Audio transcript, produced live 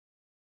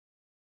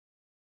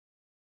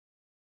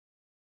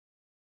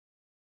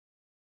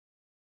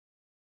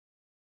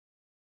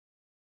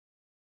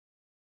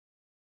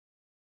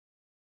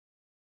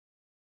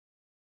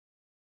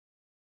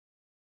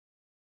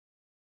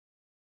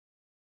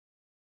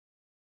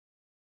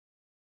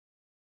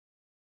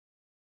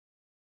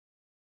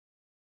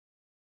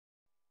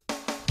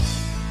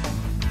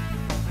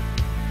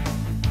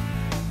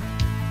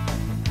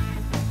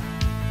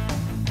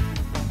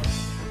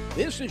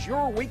This is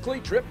your weekly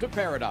trip to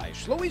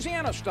paradise,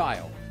 Louisiana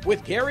style,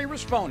 with Gary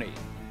Risponi,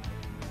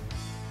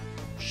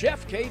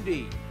 Chef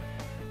KD,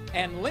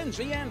 and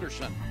Lindsay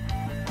Anderson.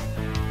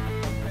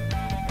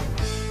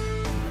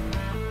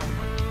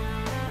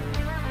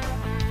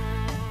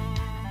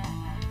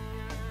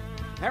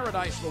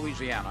 Paradise,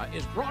 Louisiana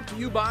is brought to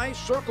you by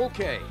Circle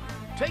K.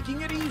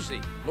 Taking it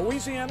easy,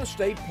 Louisiana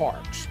State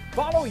Parks.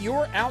 Follow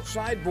your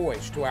outside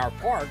voice to our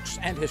parks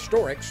and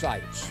historic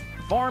sites.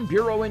 Farm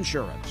Bureau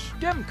Insurance.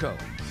 Demco,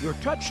 your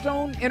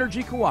Touchstone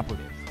Energy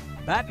Cooperative.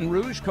 Baton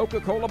Rouge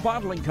Coca-Cola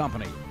Bottling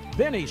Company.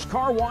 Benny's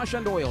Car Wash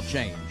and Oil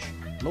Change.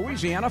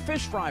 Louisiana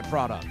Fish Fry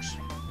Products.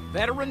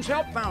 Veterans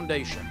Help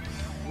Foundation.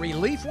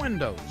 Relief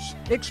Windows.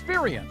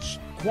 Experience.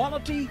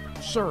 Quality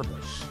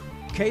Service.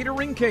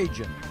 Catering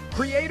Cajun.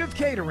 Creative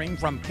catering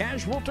from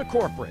casual to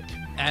corporate.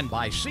 And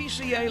by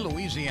CCA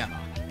Louisiana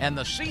and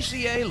the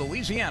CCA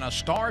Louisiana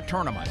Star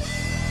Tournament.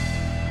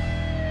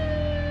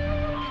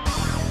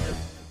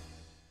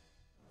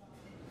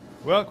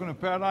 Welcome to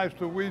Paradise,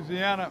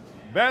 Louisiana.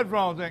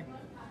 Bedronsing,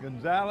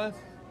 Gonzalez.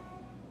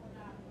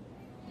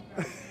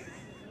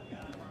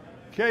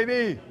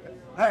 KD.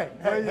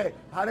 Hey,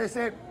 how they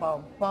say it?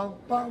 Bum, bum,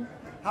 bum.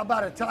 How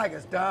about a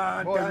Tigers?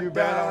 Dun, Boy, dun, you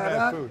bad dun, on that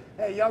dun. food.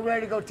 Hey, y'all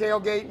ready to go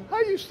tailgating? How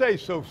you stay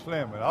so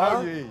slim and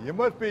all you eat? You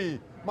must be.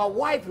 My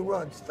wife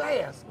runs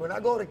fast. When I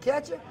go to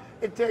catch her,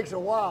 it takes a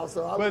while,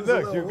 so I But lose a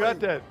look, little you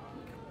got weight. that.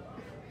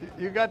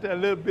 You got that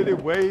little bitty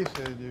waist,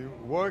 and you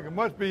work. It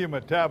must be your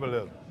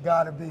metabolism.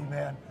 Gotta be,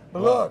 man.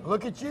 But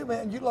look at you,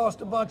 man. You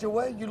lost a bunch of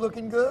weight. You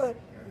looking good.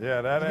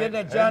 Yeah, that You ain't. getting that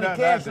ain't Johnny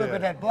nothing Cash out look there.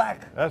 at that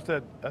black.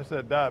 That's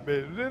that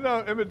diabetes. You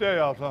know, let me tell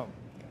y'all something.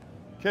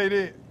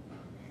 KD,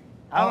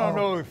 I don't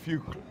know if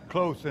you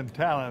close in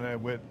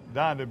talent with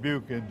Don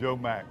Dubuque and Joe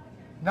Mack.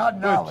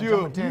 Not But knowledge, I'm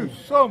you're gonna tell you.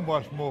 so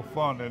much more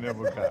fun than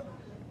ever got.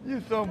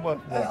 You so much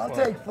more Hey, I'll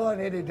fun. take fun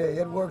any day.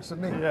 It works for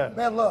me. Yeah.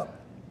 Man, look,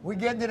 we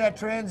get into that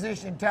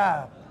transition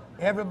time.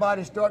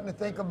 Everybody's starting to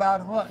think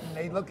about hunting.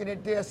 They looking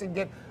at this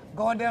and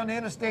going down the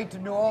interstate to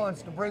New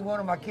Orleans to bring one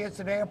of my kids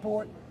to the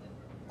airport.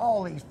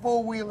 All these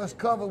four-wheelers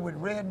covered with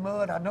red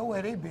mud. I know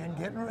where they've been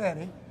getting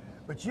ready.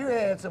 But you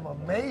had some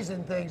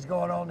amazing things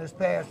going on this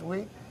past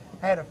week.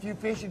 Had a few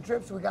fishing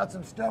trips. We got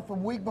some stuff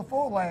from week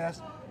before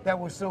last that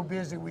was so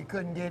busy we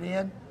couldn't get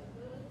in.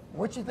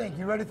 What you think?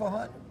 You ready for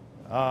hunting?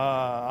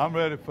 I'm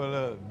ready for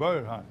the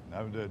bird hunt.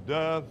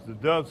 The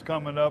doves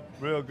coming up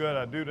real good.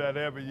 I do that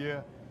every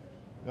year.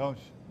 Don't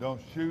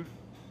shoot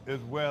as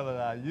well as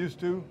I used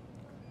to,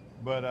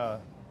 but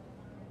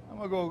I'm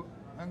gonna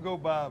go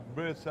by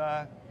Bridge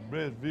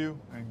View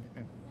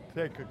and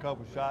take a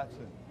couple shots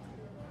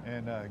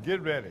and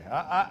get ready.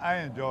 I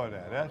enjoy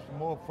that. That's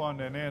more fun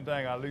than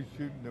anything. I leave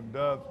shooting them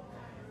doves.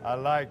 I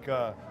like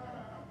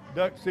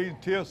duck season,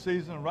 teal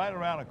season right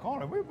around the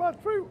corner. We're about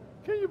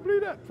can you believe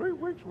that? 3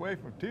 weeks away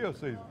from teal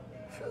season.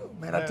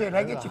 Man, I tell you,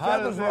 that gets your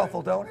feathers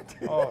ruffled, don't it?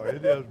 Oh,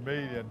 it is me.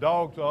 And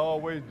dogs are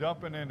always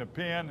jumping in the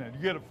pen, and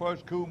you get a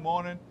first cool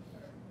morning.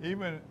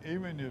 Even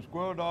your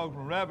squirrel dogs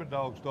and rabbit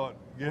dogs start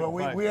getting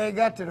Well, we ain't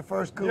got to the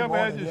first cool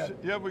morning yet.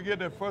 You ever get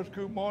that first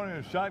cool morning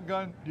and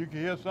shotgun, you can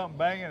hear something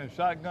banging and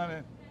shotgun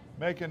and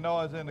making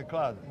noise in the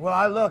closet. Well,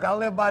 I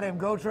live by them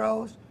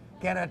Gotros.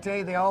 Can I tell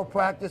you, they all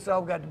practice.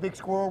 I've got the big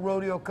squirrel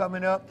rodeo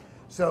coming up.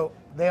 So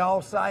they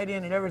all sight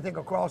in and everything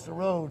across the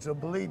road. So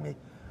believe me,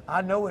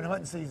 I know when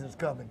hunting season's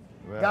coming.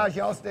 Well, guys,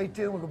 y'all stay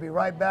tuned. We're going to be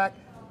right back.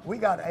 We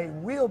got a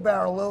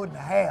wheelbarrow load and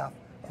a half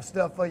of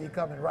stuff for you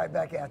coming right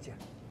back at you.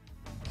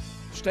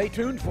 Stay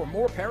tuned for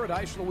more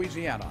Paradise,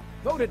 Louisiana.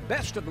 Voted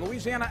Best of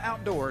Louisiana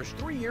Outdoors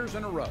 3 years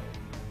in a row.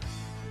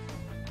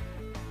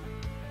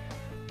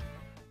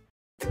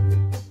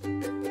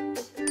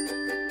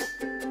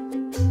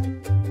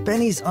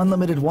 Benny's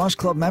Unlimited Wash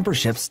Club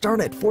memberships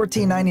start at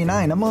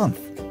 $14.99 a month.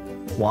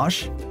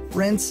 Wash,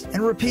 rinse,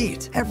 and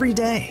repeat every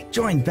day.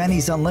 Join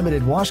Benny's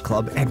Unlimited Wash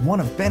Club at one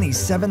of Benny's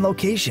 7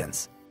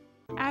 locations.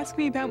 Ask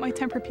me about my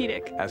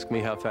Tempur-Pedic. Ask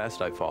me how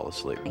fast I fall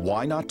asleep.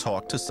 Why not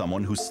talk to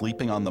someone who's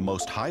sleeping on the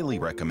most highly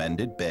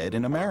recommended bed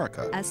in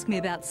America? Ask me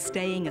about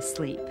staying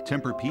asleep.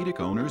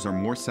 Tempur-Pedic owners are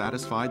more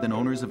satisfied than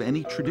owners of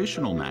any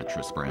traditional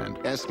mattress brand.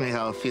 Ask me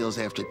how it feels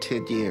after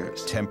 10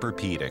 years.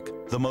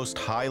 Tempur-Pedic, the most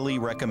highly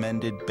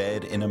recommended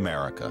bed in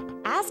America.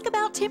 Ask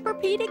about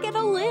Tempur-Pedic at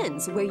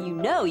Olin's, where you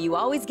know you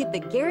always get the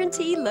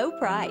guaranteed low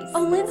price.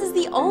 Olin's is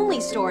the only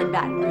store in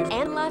Baton Rouge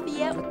and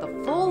Lafayette with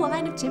the full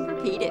line of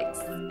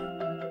Tempur-Pedics.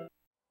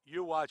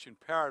 You're watching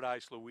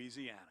Paradise,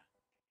 Louisiana.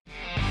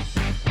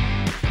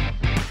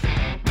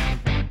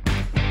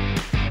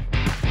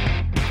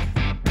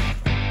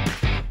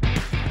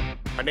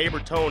 My neighbor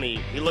Tony,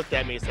 he looked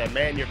at me and said,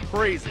 "Man, you're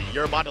crazy.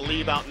 You're about to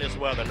leave out in this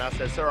weather." And I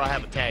said, "Sir, I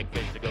have a tag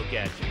fish to go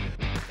catch."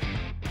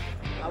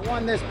 I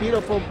won this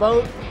beautiful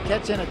boat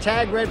catching a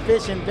tag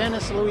redfish in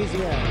Venice,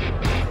 Louisiana.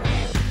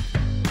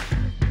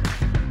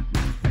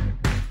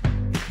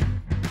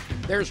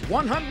 There's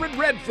 100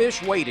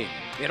 redfish waiting.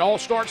 It all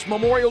starts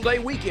Memorial Day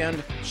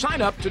weekend.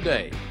 Sign up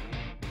today.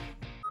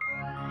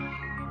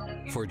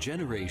 For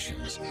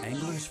generations,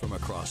 anglers from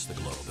across the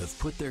globe have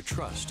put their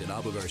trust in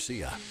Abu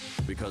Garcia.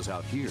 Because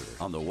out here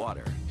on the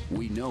water,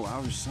 we know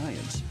our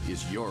science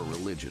is your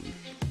religion.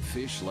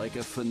 Fish like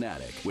a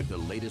fanatic with the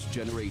latest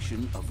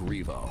generation of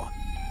Revo.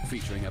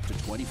 Featuring up to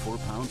 24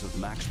 pounds of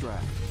max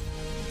drag.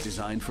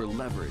 Designed for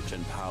leverage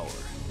and power.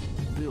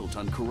 Built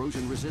on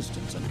corrosion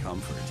resistance and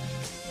comfort.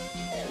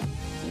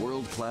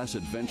 World-class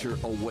adventure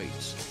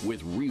awaits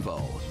with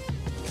Revo.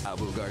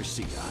 Abu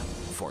Garcia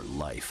for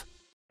life.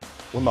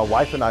 When my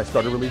wife and I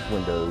started Relief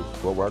Windows,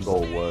 what our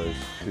goal was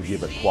to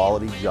give a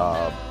quality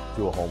job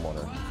to a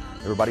homeowner.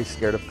 Everybody's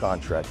scared of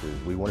contractors.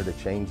 We wanted to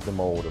change the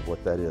mold of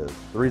what that is.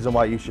 The reason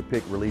why you should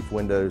pick Relief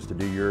Windows to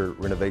do your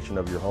renovation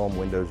of your home,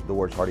 windows,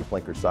 doors, hardy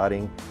plank, or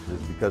siding,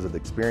 is because of the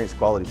experience,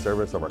 quality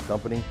service of our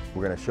company.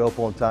 We're going to show up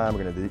on time.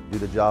 We're going to do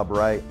the job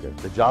right.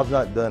 The job's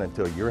not done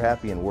until you're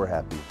happy and we're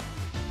happy.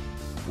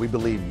 We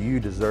believe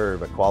you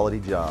deserve a quality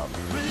job.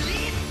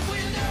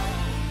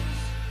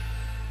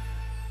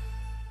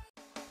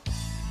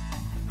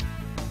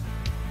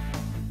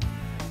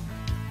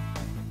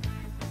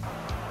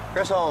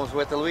 Chris Holmes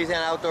with the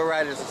Louisiana Outdoor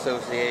Writers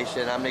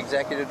Association. I'm the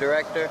executive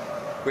director.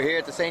 We're here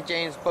at the St.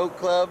 James Boat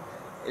Club.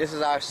 This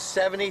is our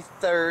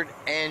 73rd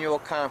annual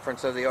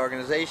conference of the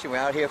organization. We're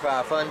out here for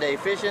our fun day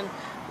fishing.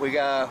 We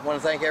want to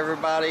thank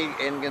everybody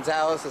in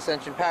Gonzales,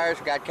 Ascension Parish.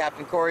 We got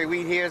Captain Corey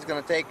Wheat here. Is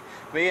going to take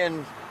me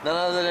and none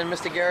other than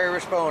Mr. Gary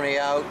Risponi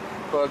out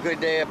for a good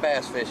day of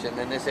bass fishing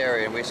in this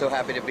area, and we're so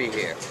happy to be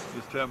here.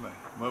 Just tell me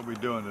what we're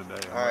doing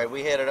today. All right,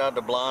 we headed out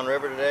to Blonde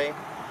River today.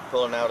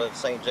 Pulling out at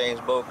St.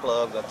 James Boat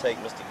Club. Gonna take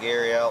Mr.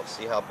 Gary out,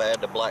 see how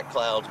bad the black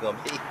cloud's gonna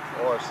be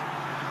for us.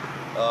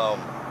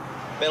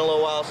 Been a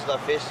little while since I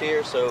fished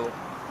here, so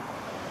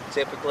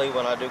typically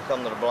when I do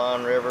come to the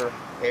Blonde River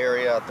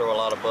area, I throw a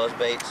lot of buzz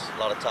baits, a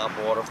lot of top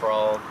water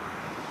frog.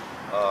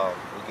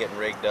 We're getting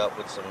rigged up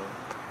with some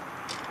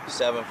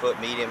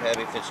 7-foot medium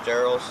heavy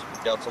Fitzgeralds,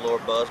 Delta Lure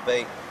buzz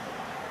bait.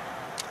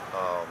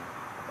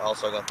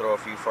 Also gonna throw a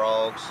few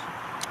frogs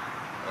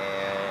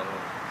and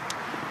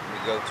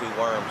go-to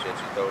worms that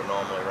you throw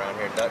normally around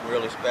here. Nothing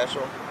really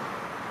special,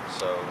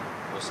 so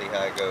we'll see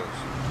how it goes.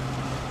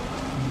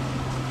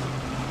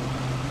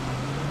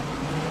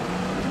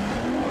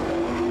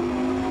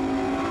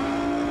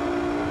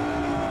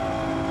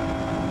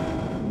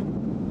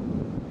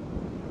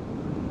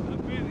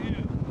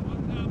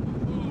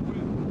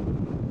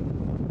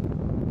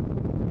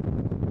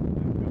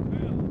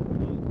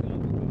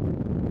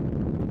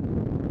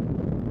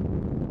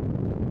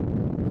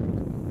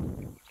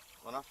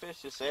 When I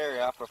fish this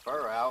area, I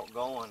prefer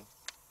outgoing,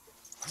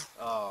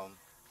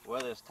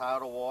 whether it's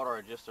tidal water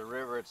or just the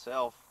river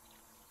itself,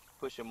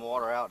 pushing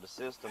water out the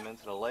system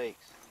into the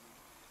lakes.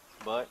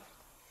 But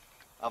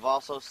I've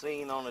also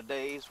seen on the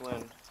days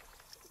when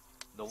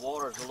the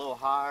water's a little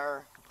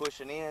higher,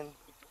 pushing in,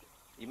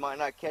 you might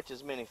not catch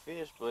as many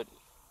fish, but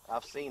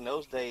I've seen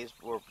those days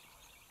were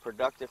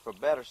productive for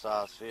better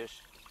sized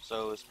fish.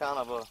 So it's kind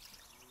of a,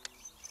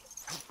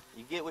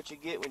 you get what you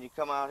get when you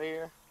come out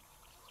here.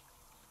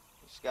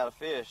 Just got to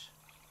fish.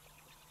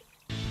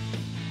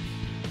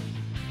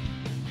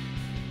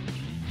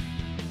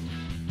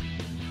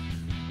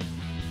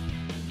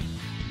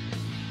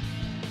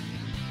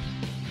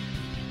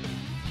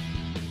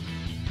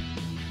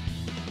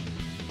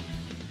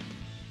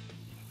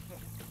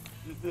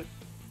 You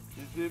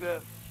see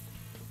that?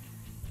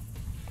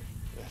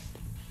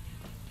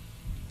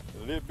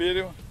 A little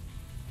bitty one.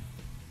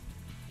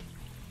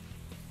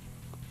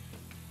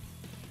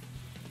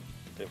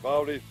 If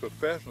all these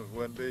professionals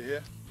wouldn't be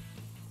here,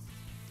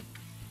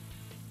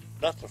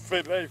 that's a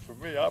fillet for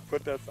me. I'll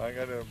put that thing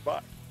in the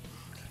box.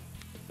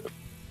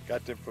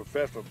 Got them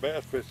professional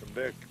bass fishermen,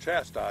 they'll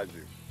chastise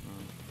you.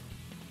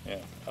 Yeah,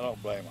 I don't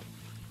blame them.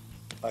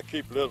 I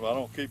keep little ones, I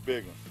don't keep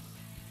big ones.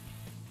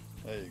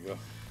 There you go.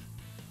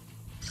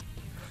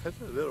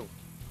 That's a little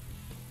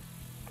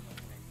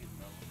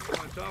one.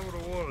 On top of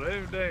the water, let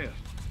him dance.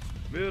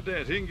 Bill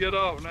dance, he can get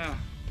off now.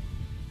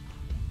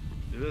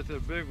 You let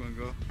that big one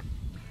go.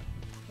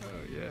 Oh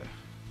yeah.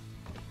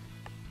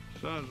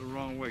 Sun's the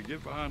wrong way.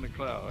 Get behind the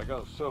cloud. I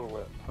got a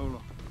silhouette. Hold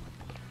on.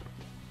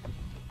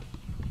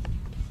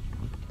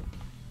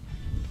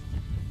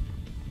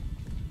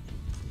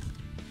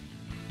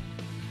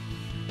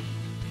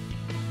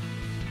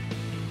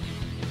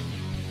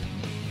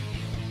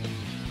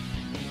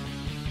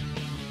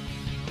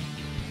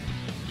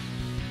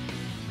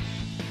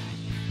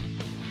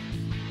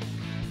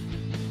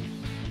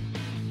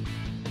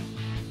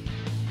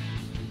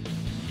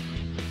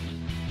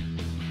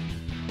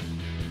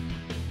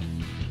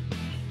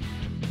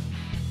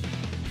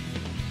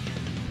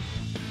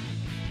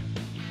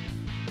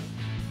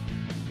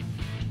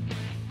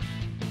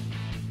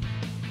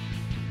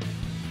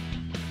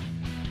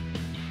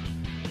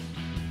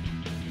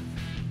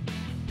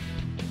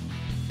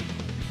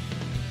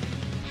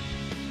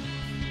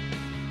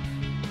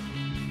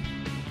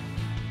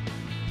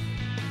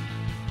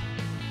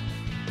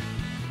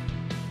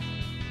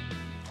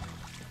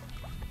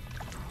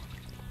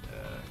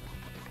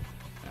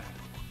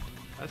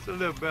 That's a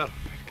little better.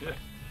 Yeah.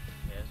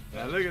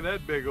 Now look at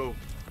that big old.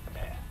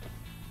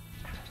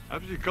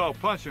 That's what you call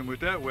punching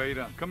with that weight.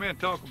 Come here and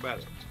talk about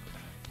it.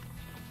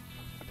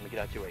 Let me get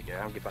out your way,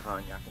 Gary. I'll get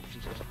behind you. I can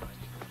shoot this behind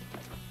you.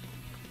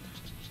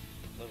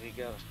 Look, you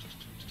got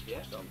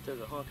Yeah. something took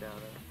a hunk out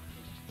of it.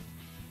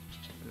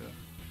 Yeah.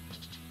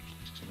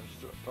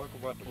 Let's talk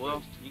about the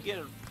Well, you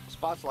get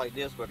spots like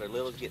this where the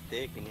lilies get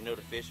thick and you know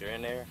the fish are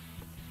in there.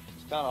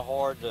 It's kind of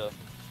hard to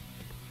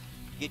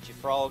get your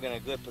frog in a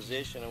good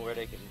position and where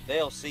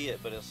they'll see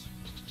it, but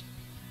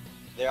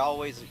they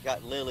always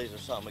got lilies or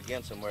something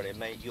against them where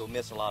you'll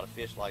miss a lot of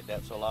fish like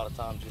that. So a lot of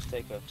times just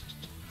take a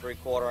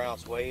 3/4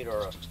 ounce weight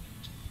or a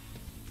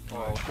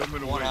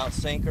 1 ounce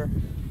sinker.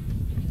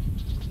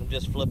 I'm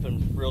just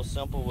flipping real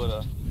simple with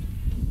a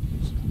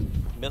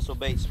missile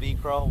bait speed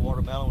crawl,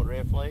 watermelon with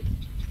red flake.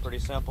 Pretty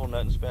simple,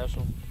 nothing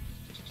special.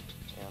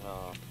 And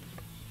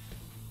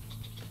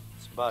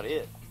that's about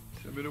it.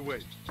 Send me the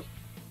weight.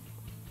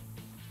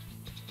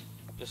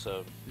 Just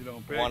a you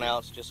don't peg 1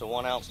 ounce, just a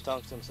 1 ounce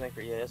tungsten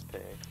sinker. Yeah, it's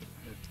pegged.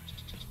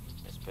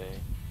 It's pegged.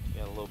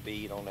 Got a little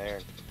bead on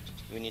there.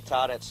 When you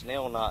tie that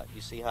snail knot,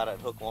 you see how that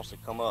hook wants to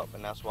come up,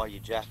 and that's why you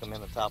jack them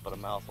in the top of the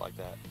mouth like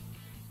that.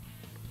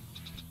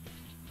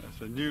 That's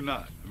a new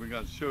knot. We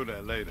got to show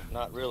that later.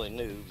 Not really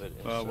new, but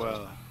it's,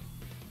 well,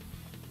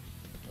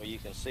 you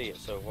can see it.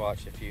 So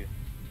watch, if you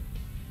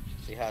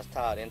see how it's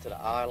tied into the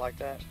eye like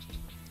that.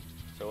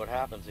 So what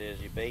happens is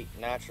your hook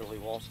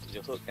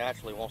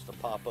naturally wants to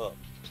pop up.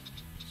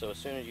 So as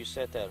soon as you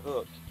set that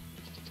hook,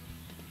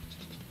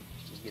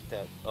 you get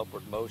that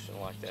upward motion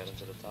like that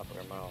into the top of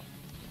their mouth.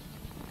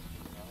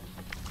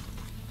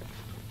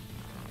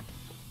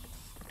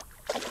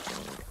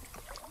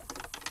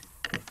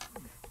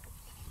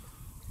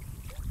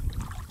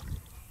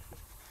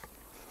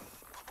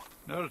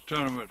 Another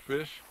tournament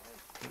fish.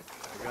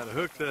 I got a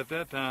hook set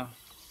that time.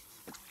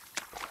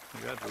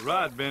 I got the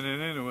rod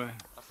bending anyway.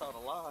 I saw the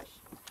lash,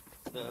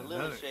 the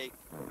lily shape.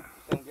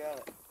 Couldn't get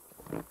it.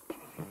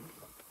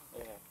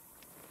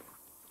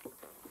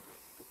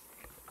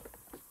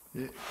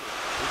 Yeah.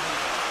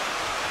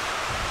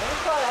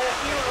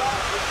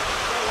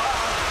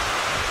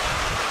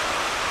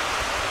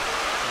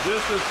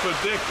 This is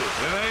predicted.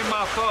 It ain't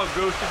my fault,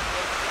 Goosey.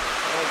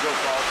 Ain't your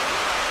fault.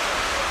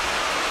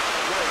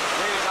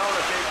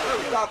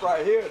 Stop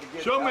right here to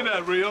get Show me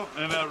that reel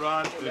and that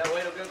rod. That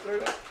way to go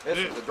through? This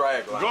is the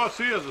drag line.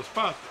 Garcia's a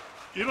sponsor.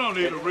 You don't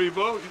need a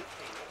Revo.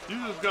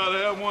 You just got to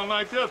have one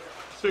like that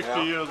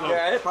 60 years old.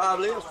 Yeah, it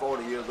probably is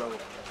 40 years old.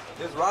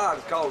 This rod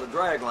is called the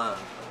drag line.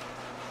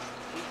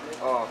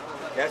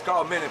 That's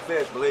called mini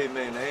fish, believe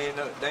me. They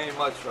ain't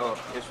much.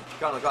 It's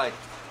kind of like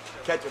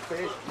catch a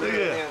fish,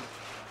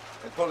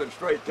 and pull him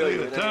straight to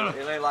you. It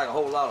ain't like a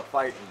whole lot of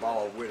fight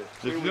involved with it.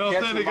 If you don't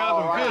think they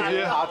got some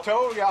fish,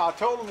 I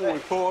told them when we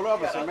pulled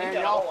up, I said, man,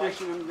 y'all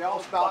fishing, y'all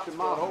stopped in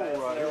my hole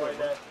right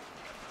here.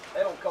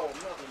 They don't call them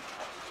nothing.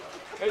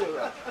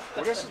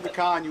 Well, this is the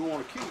kind you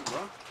want to keep,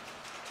 huh?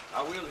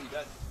 I will eat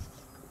that.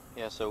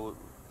 Yeah, so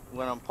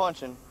when I'm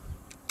punching,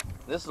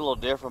 this is a little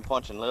different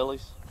punching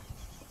lilies.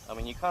 I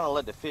mean, you kind of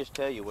let the fish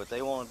tell you what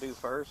they want to do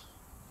first.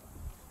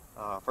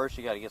 First,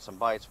 you got to get some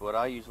bites. What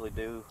I usually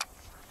do,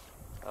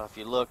 if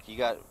you look, you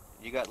got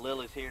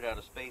lilies here that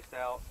are spaced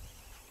out,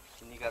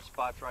 and you got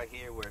spots right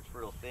here where it's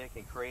real thick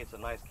and creates a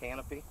nice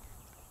canopy.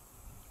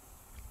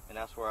 And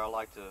that's where I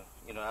like to,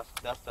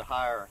 that's the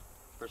higher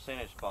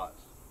percentage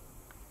spots.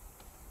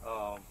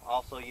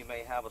 Also, you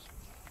may have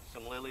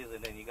some lilies,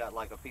 and then you got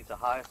like a piece of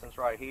hyacinths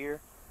right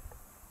here,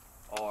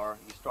 or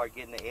you start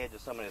getting the edge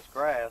of some of this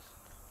grass.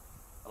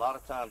 A lot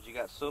of times you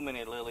got so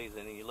many lilies,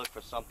 and then you look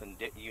for something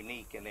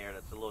unique in there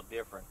that's a little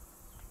different.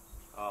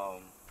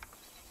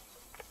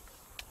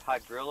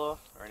 Hydrilla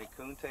or any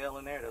coontail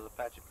in there. There's a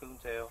patch of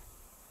coontail.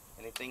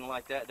 Anything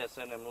like that, that's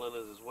in them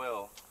lilies as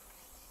well.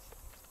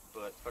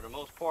 But for the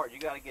most part, you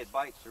got to get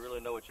bites to really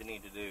know what you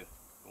need to do.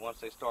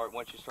 Once you start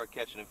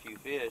catching a few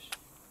fish,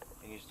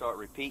 and you start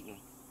repeating,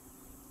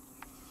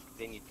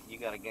 then you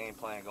got a game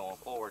plan going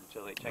forward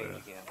until they change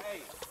again.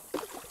 Hey.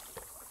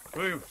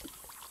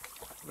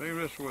 Bring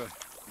this way.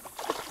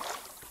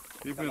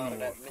 Keep in the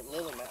water.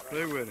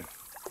 Stay with it.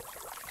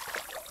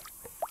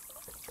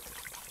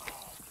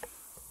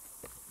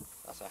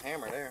 That's a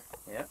hammer there.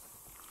 Yeah.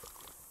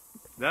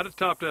 That'll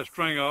top that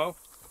string off.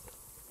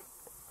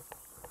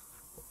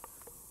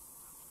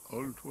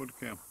 Hold him toward the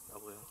camera. I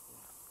will.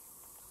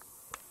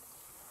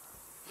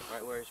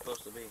 Right where he's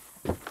supposed to be.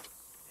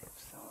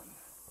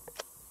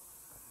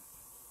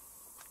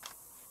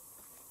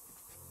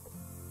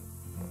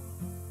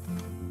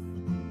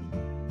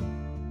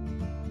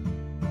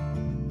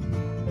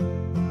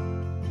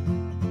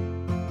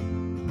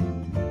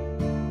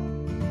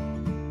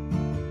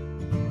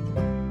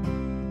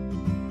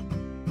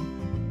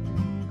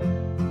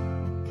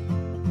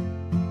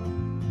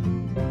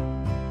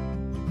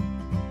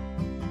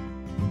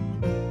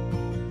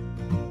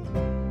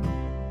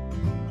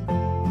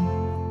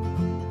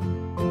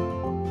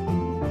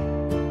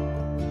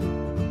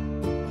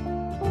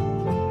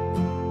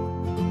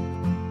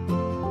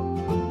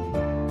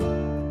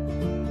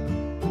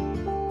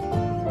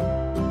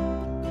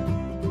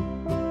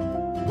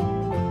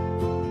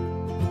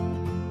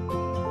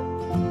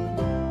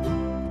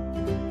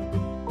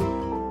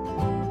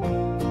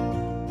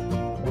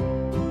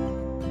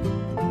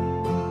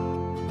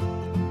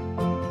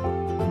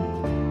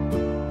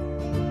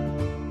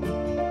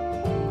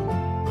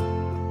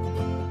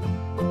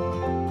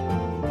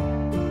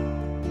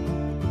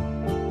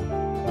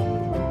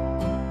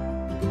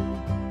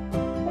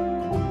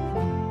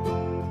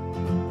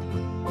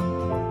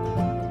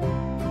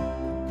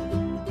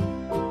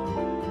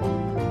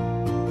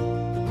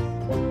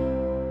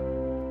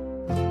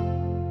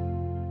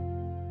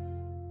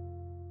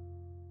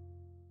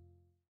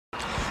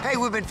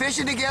 we've been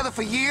fishing together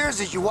for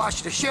years as you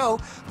watch the show,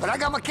 but I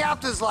got my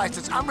captain's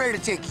license. I'm ready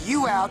to take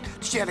you out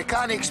to share the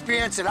kind of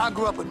experience that I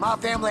grew up with my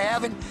family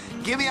having.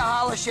 Give me a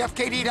holler,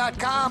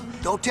 chefkd.com.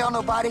 Don't tell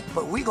nobody,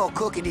 but we gonna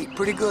cook and eat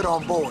pretty good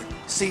on board.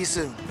 See you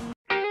soon.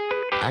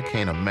 I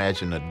can't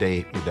imagine a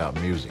day without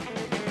music.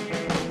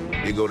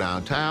 You go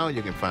downtown,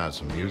 you can find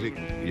some music.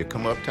 You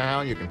come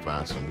uptown, you can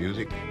find some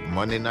music.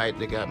 Monday night,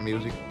 they got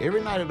music.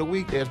 Every night of the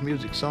week, there's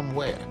music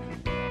somewhere.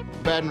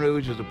 Baton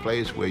Rouge is a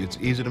place where it's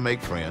easy to make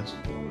friends,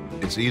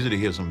 it's easy to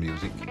hear some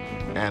music,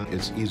 and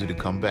it's easy to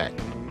come back.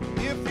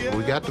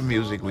 We got the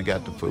music, we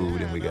got the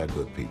food, and we got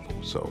good people.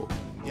 So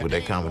with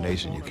that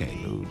combination, you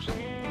can't lose,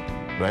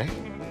 right?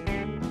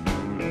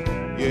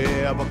 You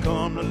ever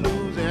come to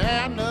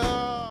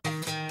Louisiana?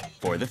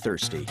 For the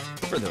thirsty,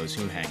 for those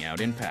who hang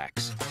out in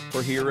packs,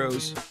 for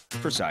heroes,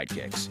 for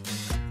sidekicks,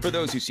 for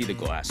those who see the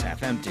glass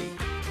half empty,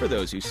 for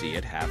those who see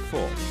it half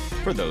full,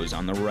 for those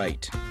on the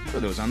right, for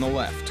those on the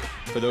left,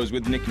 for those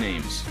with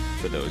nicknames,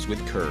 for those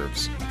with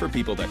curves, for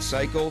people that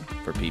cycle,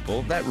 for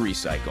people that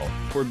recycle,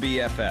 for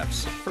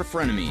BFFs, for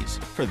frenemies,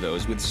 for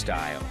those with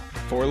style,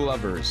 for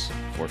lovers,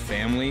 for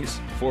families,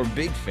 for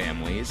big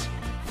families,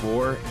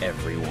 for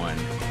everyone.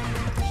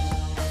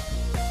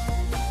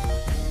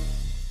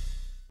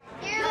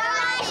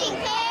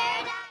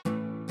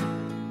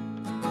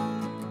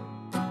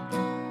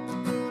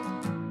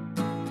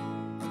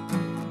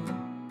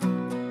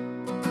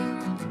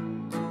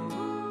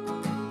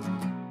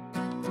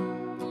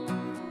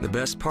 The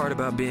best part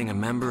about being a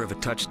member of a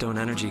Touchstone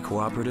Energy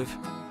Cooperative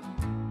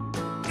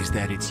is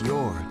that it's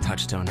your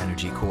Touchstone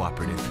Energy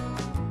Cooperative.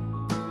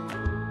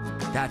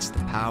 That's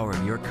the power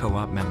of your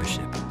co-op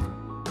membership.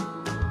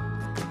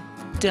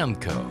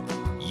 Demco,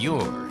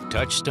 your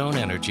Touchstone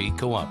Energy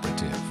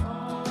Cooperative.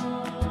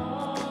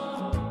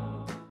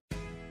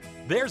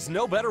 There's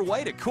no better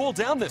way to cool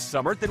down this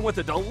summer than with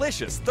a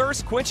delicious,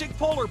 thirst-quenching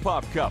Polar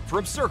Pop Cup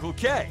from Circle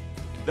K.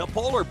 The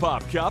Polar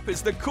Pop Cup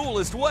is the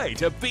coolest way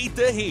to beat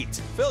the heat.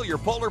 Fill your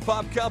Polar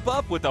Pop Cup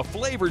up with the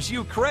flavors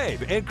you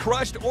crave in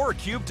crushed or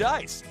cubed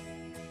ice.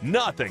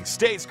 Nothing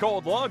stays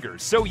cold longer,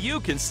 so you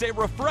can stay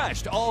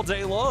refreshed all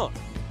day long.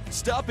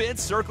 Stop in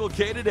Circle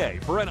K today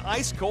for an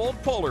ice-cold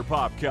Polar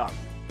Pop Cup.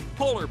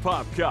 Polar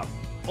Pop Cup,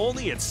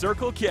 only at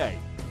Circle K.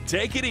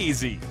 Take it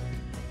easy.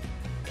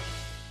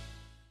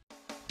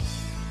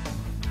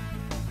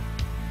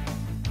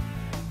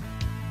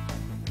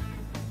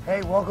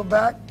 Hey, welcome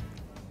back.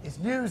 It's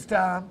news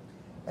time,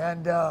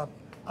 and I'm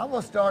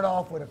going to start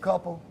off with a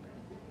couple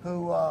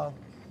who,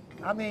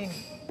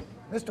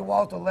 Mr.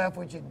 Walter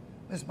Leftwich and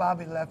Miss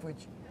Bobby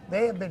Leftwich,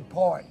 they have been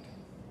part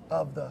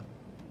of the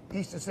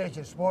East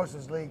Ascension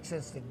Sportsman's League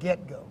since the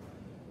get-go.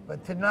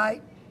 But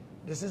tonight,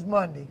 this is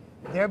Monday,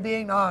 they're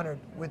being honored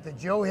with the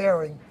Joe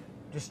Herring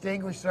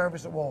Distinguished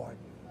Service Award.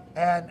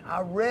 And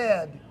I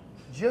read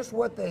just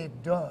what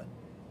they've done,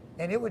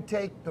 and it would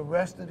take the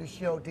rest of the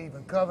show to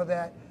even cover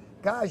that.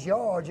 Guys,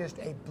 y'all are just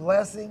a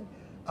blessing.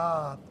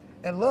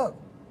 And look,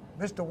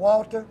 Mr.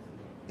 Walter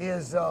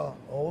is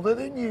older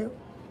than you,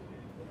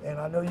 and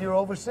I know you're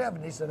over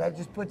 70, so that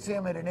just puts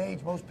him at an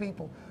age most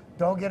people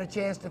don't get a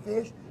chance to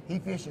fish. He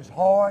fishes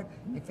hard,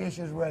 he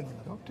fishes regular.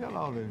 Don't tell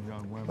all these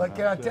young women. But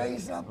can I tell you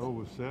something?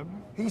 Over 70?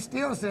 He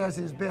still says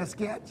his best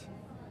catch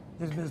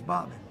is Miss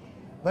Bobby.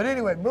 But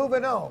anyway,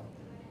 moving on.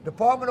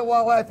 Department of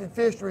Wildlife and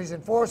Fisheries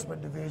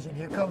Enforcement Division,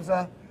 here comes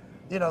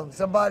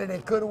somebody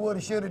that coulda, woulda,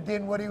 shoulda,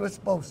 did what he was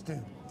supposed to.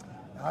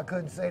 I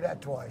couldn't say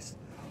that twice.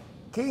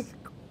 Keith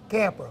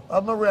Camper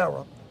of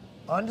Marrera,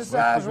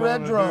 undersized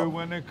red drum. Do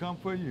when they come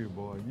for you,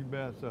 boy, you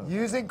best up.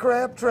 Using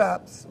crab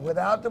traps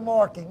without the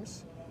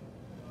markings,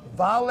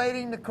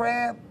 violating the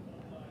crab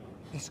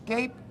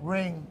escape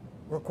ring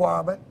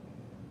requirement,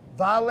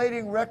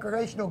 violating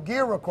recreational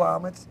gear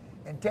requirements,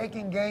 and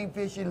taking game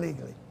fish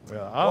illegally.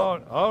 Well, I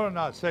ought to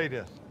not say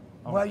this.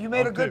 Well, you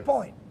made a good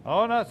point. I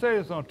ought not say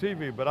this on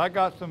TV, but I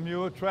got some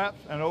newer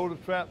traps and older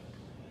traps,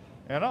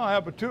 and I don't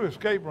have but 2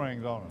 escape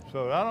rings on them.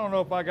 So I don't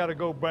know if I got to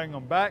go bring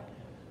them back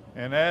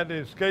and add the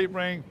escape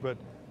rings, but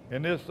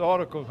in this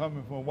article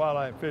coming from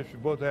Wildlife and Fish, you're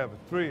supposed to have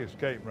 3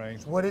 escape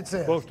rings. What it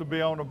says. Supposed to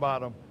be on the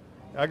bottom.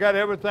 I got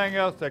everything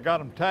else. I got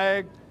them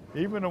tagged,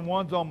 even the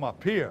ones on my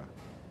pier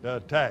that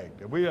are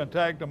tagged. We done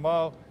tagged them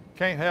all.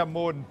 Can't have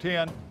more than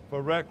 10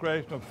 for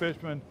recreational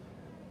fishermen.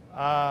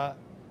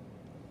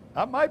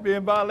 I might be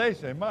in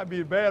violation. It might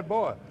be a bad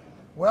boy.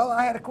 Well,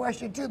 I had a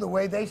question too. The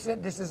way they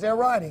said, this is their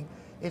writing.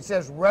 It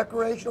says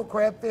recreational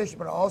crab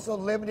fishermen are also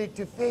limited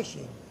to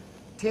fishing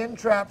 10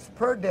 traps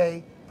per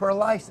day per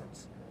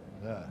license.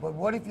 Yeah. But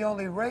what if you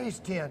only raise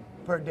 10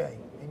 per day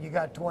and you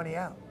got 20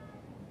 out?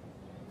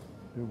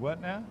 Do what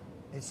now?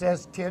 It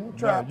says 10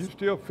 traps. No, you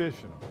still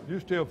fishing them. You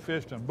still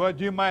fishing them. But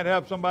you might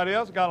have somebody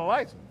else got a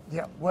license.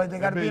 Yeah, well, they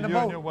got to be in a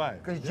boat.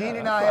 Because Gene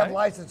and I have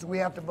license, we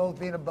have to both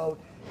be in a boat.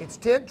 It's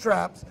 10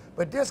 traps,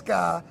 but this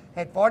guy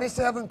had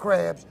 47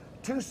 crabs,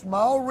 2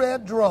 small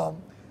red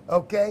drum,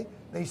 okay?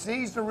 They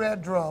seized the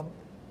red drum.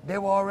 They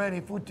were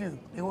already foutu.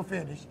 They were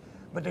finished.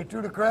 But they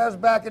threw the crabs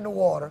back in the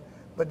water.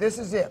 But this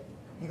is it.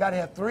 You got to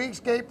have 3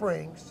 escape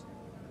rings,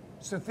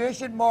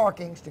 sufficient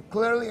markings to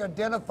clearly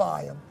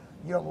identify them,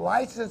 your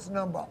license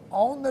number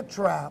on the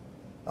trap,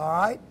 all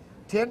right?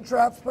 10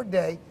 traps per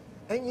day,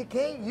 and you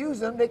can't use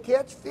them to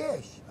catch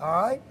fish,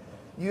 all right?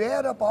 You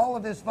add up all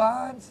of his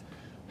fines,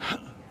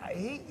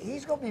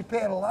 he's going to be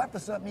paying a lot for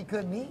something he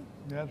couldn't eat.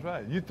 That's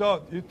right. You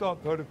thought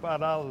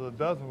 $35 a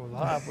dozen was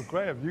high for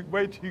crabs. You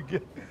wait till you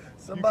get.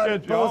 Somebody you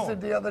catch your own.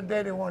 posted the other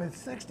day they wanted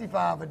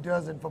 $65 a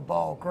dozen for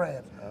ball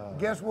crabs.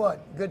 Guess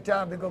what? Good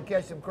time to go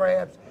catch some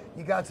crabs.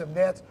 You got some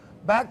nets.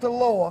 Back to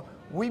Loa.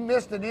 We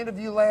missed an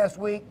interview last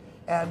week,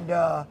 and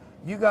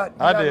you got.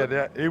 I did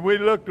that. We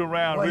looked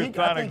around. Well, we were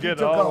trying to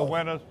get all the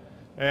winners,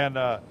 and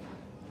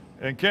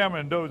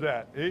Cameron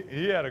Dozat.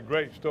 He had a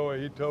great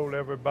story. He told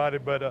everybody,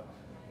 but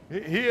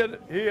he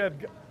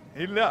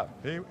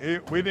left.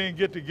 We didn't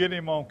get to get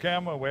him on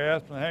camera. We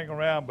asked him to hang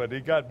around, but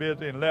he got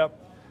busy and left.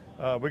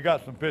 We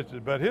got some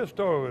pictures, but his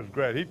story was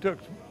great. He took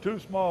 2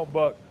 small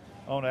bucks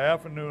on an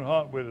afternoon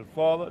hunt with his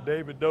father,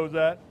 David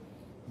Dozat,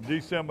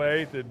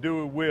 December 8th at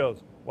Dewey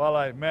Wills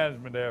Wildlife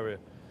Management Area.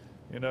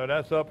 You know,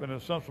 that's up in the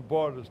central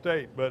part of the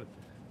state. But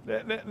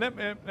let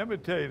me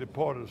tell you the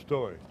part of the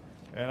story.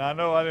 And I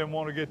know I didn't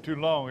want to get too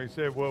long. He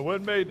said, well,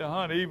 what made the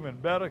hunt even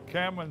better?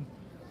 Cameron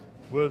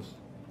was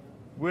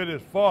with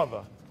his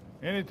father.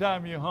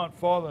 Anytime you hunt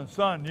father and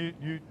son,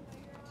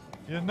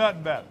 there's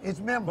nothing better. It's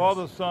memories.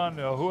 Father, son,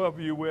 or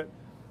whoever you with,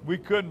 we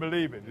couldn't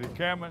believe it.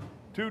 Cameron,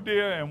 2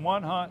 deer in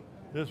 1 hunt.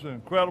 This is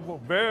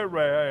incredible, very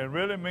rare, and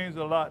really means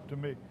a lot to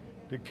me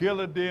to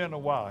kill a deer in the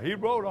wild. He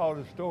wrote all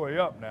this story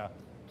up now,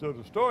 so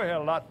the story had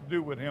a lot to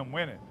do with him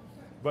winning.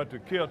 But to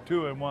kill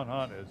 2 in 1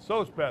 hunt is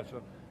so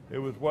special, it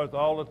was worth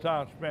all the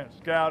time spent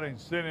scouting,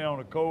 sitting on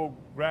the cold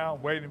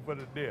ground, waiting for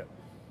the deer.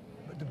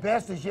 But the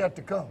best is yet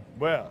to come.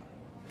 Well,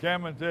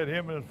 Cameron said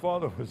him and his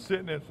father were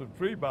sitting in some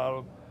tree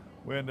bottoms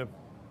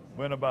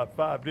when about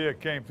 5 deer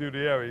came through the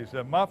area. He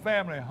said, my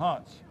family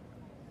hunts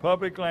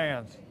public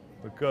lands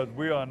because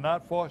we are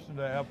not fortunate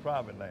to have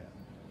private land.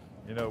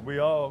 You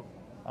know,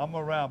 I'm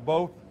around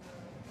both,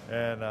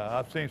 and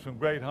I've seen some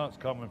great hunts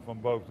coming from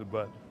both,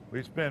 but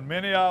we spend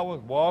many hours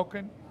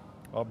walking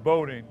or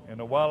boating in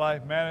the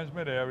wildlife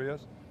management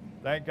areas.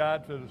 Thank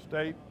God to the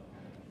state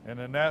and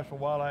the National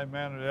Wildlife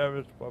Management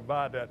areas to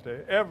provide that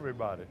to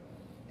everybody.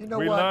 You know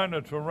we what? learn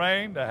the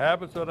terrain, the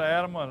habits of the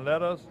animal, and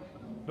let us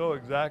know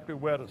exactly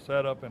where to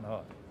set up and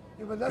hunt.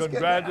 Yeah, but let's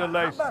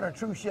Congratulations. How about a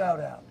true shout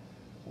out?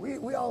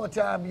 We all the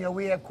time, you know,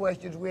 we have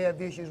questions, we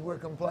have issues, we're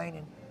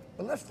complaining.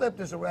 But let's flip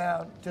this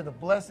around to the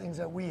blessings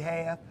that we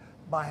have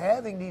by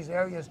having these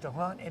areas to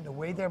hunt and the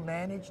way they're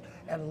managed,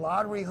 and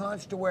lottery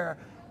hunts to where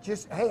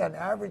just, hey, an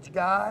average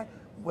guy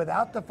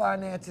without the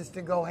finances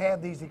to go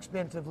have these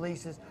expensive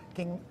leases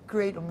can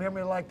create a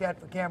memory like that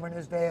for Cameron and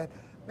his dad.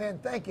 Man,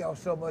 thank y'all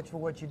so much for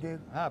what you do.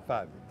 High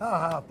five.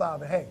 High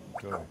five. Hey,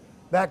 Sure.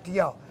 back to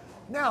y'all.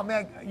 Now,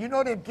 man, you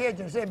know them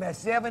kids are saying, man,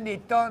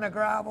 70 ton of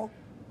gravel?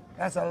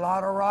 That's a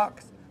lot of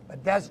rocks,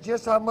 but that's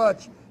just how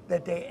much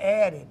that they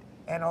added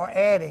and are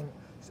adding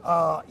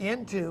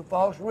into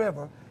False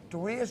River to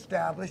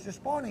reestablish the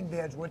spawning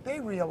beds. What they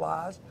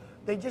realized,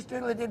 they just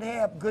really didn't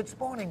have good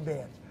spawning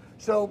beds.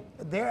 So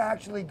they're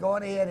actually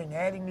going ahead and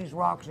adding these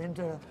rocks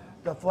into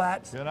the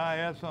flats. Can I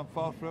add something,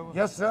 False River?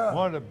 Yes, sir.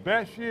 One of the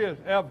best years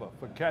ever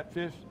for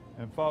catfish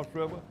in False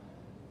River.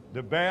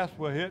 The bass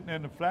were hitting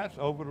in the flats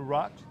over the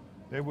rocks.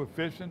 They were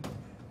fishing.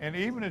 And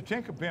even the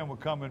chinkapin were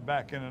coming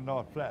back in the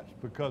North Flats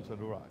because of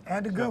the rocks.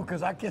 And the goo,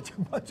 because I catch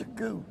a bunch of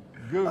goo.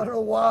 Goo. I don't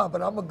know why,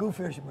 but I'm a goo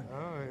fisherman.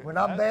 When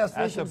I'm bass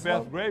fishing, that's the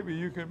best gravy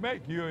you can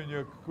make, you and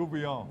your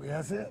coubillon.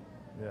 That's it.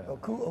 Yeah. A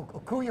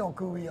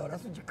couillon.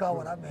 That's what you call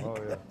what I make. Oh,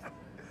 yeah.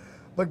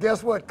 But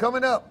guess what?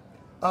 Coming up,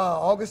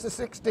 August the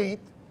 16th,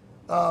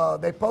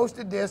 they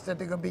posted this that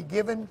they're going to be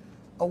giving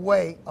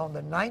away on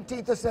the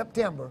 19th of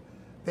September.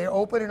 They're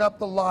opening up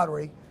the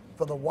lottery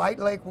for the White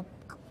Lake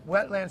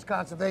Wetlands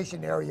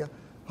Conservation Area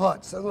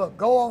hunt. So look,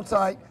 go on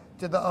site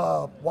to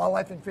the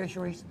Wildlife and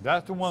Fisheries.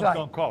 That's the one that's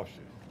going to cost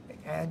you.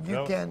 And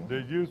you can.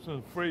 The use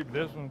is free, but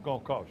this one's going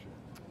to cost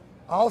you.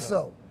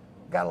 Also,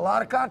 got a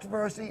lot of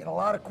controversy and a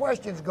lot of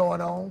questions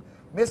going on.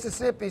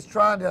 Mississippi's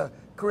trying to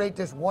create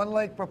this one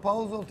lake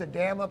proposal to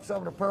dam up some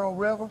of the Pearl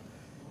River,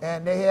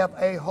 and they have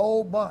a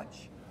whole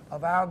bunch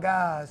of our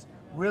guys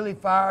really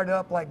fired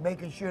up, like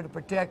making sure to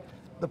protect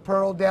the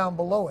Pearl down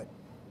below it.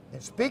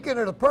 And speaking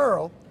of the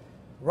Pearl,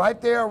 right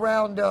there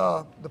around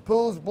the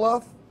Pools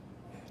Bluff,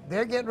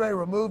 they're getting ready to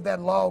remove that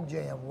log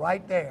jam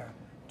right there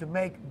to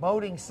make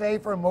boating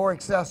safer and more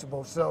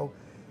accessible. So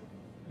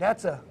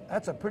that's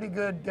a pretty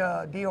good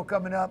deal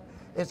coming up.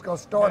 It's going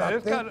to start, I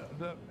think.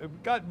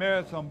 It got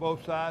merits on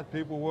both sides.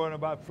 People worrying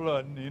about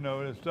flooding, you know,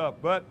 and stuff.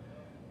 But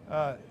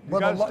you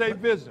got to stay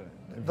visiting.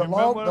 The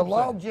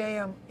log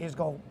jam is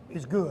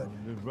good.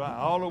 Right,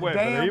 all the way.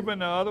 But even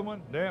the other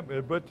one,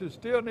 but you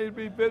still need to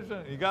be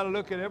visiting. You got to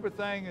look at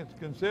everything that's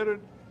considered.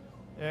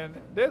 And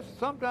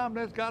sometimes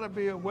there's got to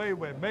be a way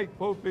where it makes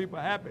both people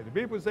happy. The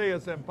people say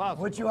it's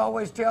impossible. What you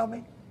always tell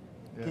me?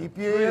 Yeah. Keep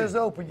your ears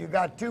open. You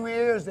got 2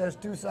 ears, there's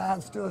 2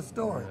 sides to a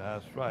story. Yeah,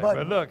 that's right.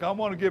 But look, I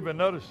want to give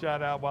another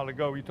shout out while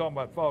ago. You're talking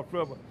about False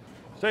River.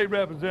 State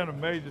Representative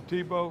Major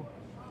Tebow,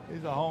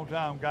 he's a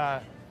hometown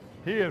guy.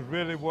 He has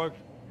really worked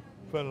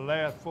for the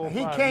last 4 or 5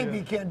 years. He can't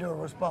be Kendall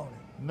responding.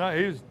 No,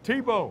 he's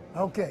Tebow.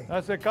 Okay.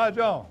 That's a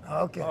Cajon.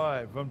 Okay. All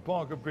right, from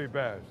Point Capri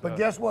Parish. But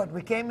guess what?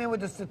 We came in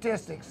with the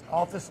statistics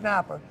off the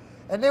snapper,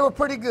 and they were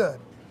pretty good.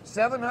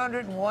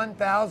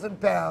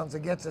 701,000 pounds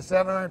against a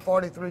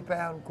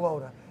 743-pound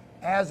quota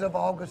as of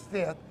August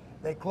 5th.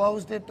 They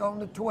closed it on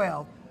the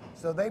 12th,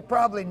 so they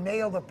probably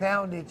nailed the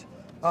poundage.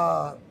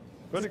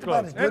 Pretty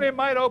close. And it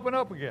might open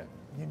up again.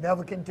 You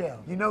never can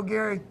tell. You know,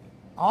 Gary,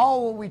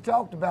 all what we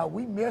talked about,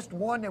 we missed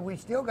one that we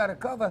still got to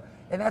cover,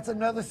 and that's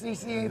another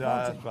CCA function.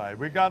 That's right.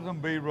 We got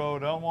some B-roll.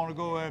 Don't want to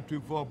go in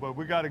too far, but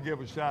we got to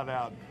give a shout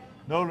out.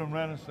 Nolan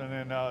Renison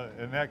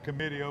and that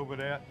committee over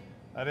there.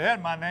 They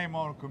had my name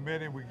on the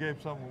committee. We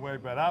gave something away,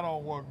 but I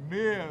don't work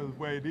near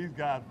the way these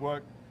guys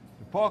work.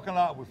 The parking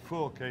lot was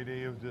full, KD.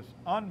 It was just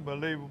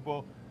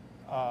unbelievable.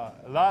 A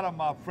lot of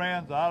my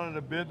friends, a lot of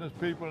the business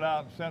people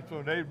out in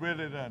Central, they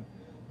really done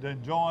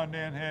joined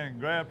in here and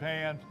grabbed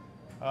hands.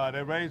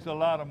 They raised a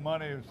lot of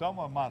money. Some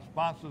of my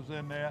sponsors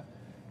in there.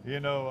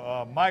 You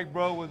know, Mike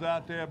Bro was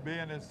out there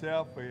being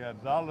himself. We had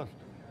a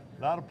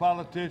lot of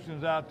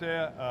politicians out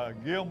there.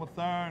 Gil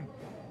Mathern,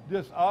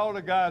 just all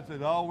the guys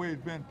that always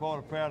been part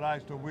of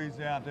Paradise,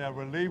 Louisiana out there.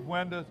 Relief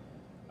Windows,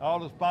 all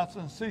the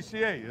sponsors.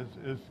 CCA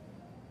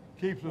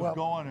keeps us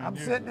going. I'm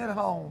sitting at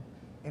home,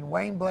 and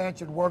Wayne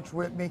Blanchard works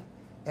with me,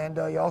 and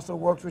he also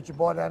works with your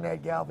boy down there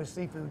at Galvin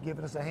Seafood,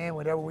 giving us a hand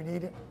whenever we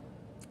need it.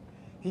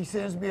 He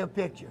sends me a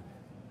picture.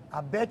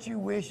 I bet you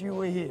wish you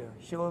were here,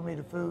 showing me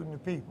the food and the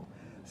people.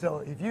 So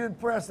if you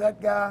impress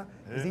that guy,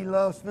 because he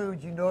loves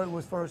food, you know it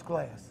was first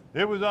class.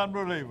 It was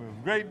unbelievable.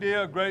 Great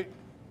deal, great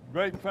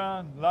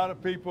fun. A lot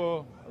of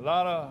people, a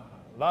lot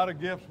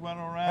of gifts went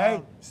around.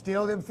 Hey,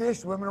 steal them fish,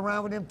 swimming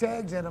around with them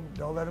tags in them.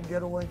 Don't let them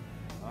get away.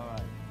 All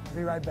right.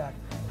 Be right back.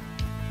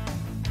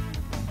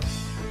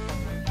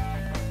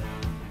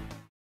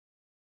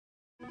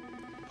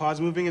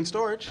 Pause moving and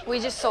storage. We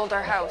just sold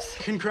our house.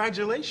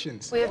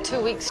 Congratulations. We have 2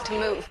 weeks to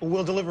move.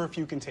 We'll deliver a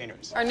few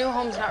containers. Our new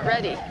home's not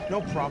ready.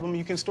 No problem.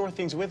 You can store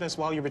things with us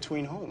while you're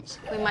between homes.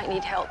 We might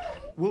need help.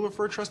 We'll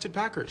refer trusted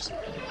packers.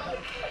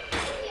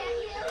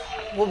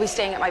 We'll be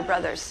staying at my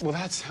brother's. Well,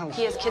 that sounds...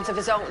 He has kids of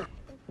his own.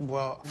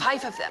 Well...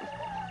 5 of them.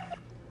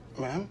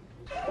 Ma'am?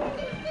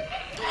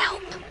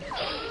 Help.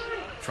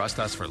 Trust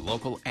us for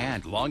local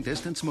and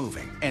long-distance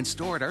moving and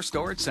store at our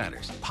storage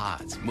centers.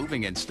 Pods,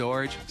 moving and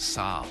storage,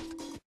 solved.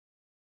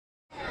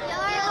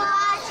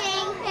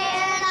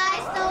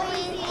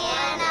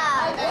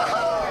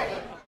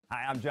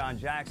 Hi, I'm John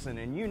Jackson,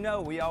 and you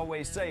know we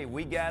always say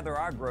we gather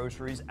our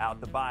groceries out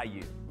the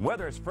bayou.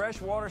 Whether it's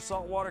freshwater,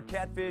 saltwater,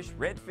 catfish,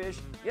 redfish,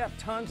 you have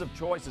tons of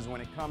choices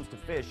when it comes to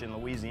fish in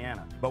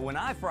Louisiana. But when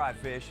I fry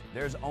fish,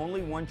 there's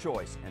only one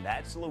choice, and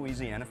that's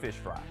Louisiana fish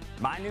fry.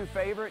 My new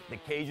favorite, the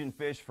Cajun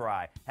fish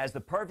fry, has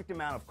the perfect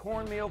amount of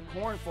cornmeal,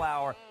 corn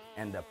flour,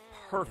 and the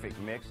perfect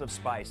mix of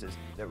spices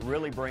that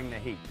really bring the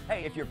heat.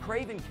 Hey, if you're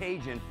craving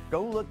Cajun,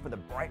 go look for the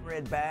bright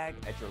red bag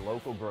at your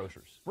local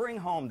grocers. Bring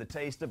home the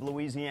taste of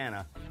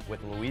Louisiana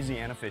with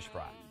Louisiana Fish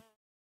Fry.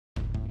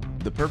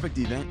 The perfect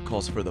event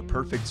calls for the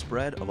perfect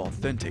spread of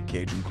authentic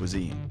Cajun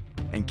cuisine.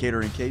 And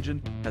Catering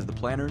Cajun has the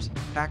planners,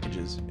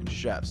 packages, and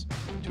chefs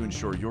to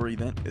ensure your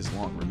event is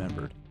long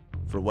remembered.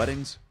 For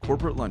weddings,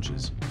 corporate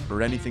lunches,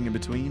 or anything in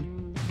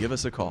between, give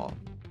us a call.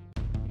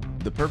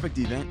 The perfect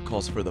event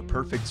calls for the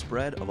perfect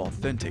spread of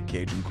authentic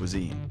Cajun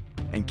cuisine.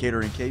 And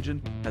Catering Cajun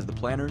has the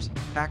planners,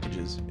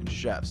 packages, and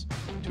chefs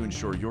to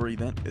ensure your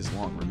event is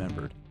long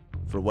remembered.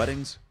 For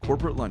weddings,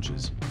 corporate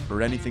lunches,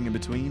 or anything in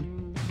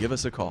between, give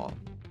us a call.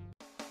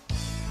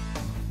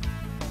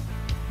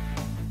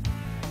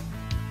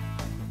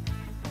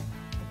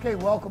 Okay,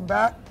 welcome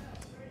back.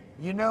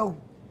 You know,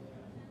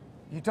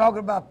 you're talking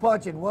about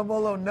punching. One more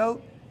little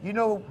note. You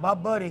know, my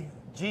buddy,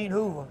 Gene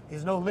Hoover,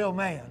 is no little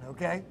man,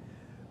 okay?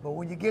 But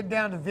when you get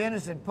down to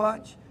Venice and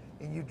punch,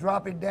 and you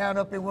drop it down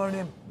up in one of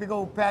them big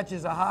old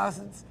patches of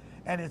hyacinths,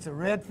 and it's a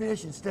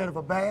redfish instead of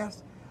a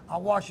bass, I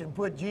watch him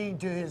put Gene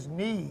to his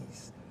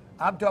knees.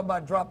 I'm talking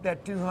about drop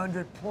that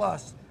 200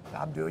 plus.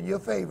 I'm doing you a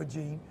favor,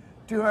 Gene.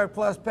 200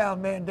 plus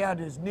pound man down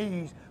to his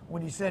knees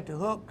when he set the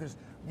hook, because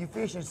you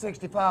fish a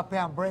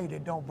 65-pound braid,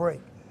 it don't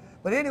break.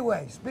 But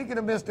anyway, speaking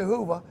of Mr.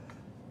 Hoover,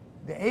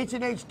 the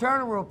H&H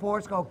tournament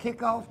report's gonna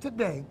kick off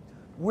today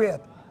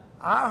with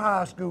our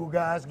high school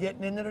guys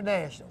getting into the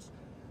nationals.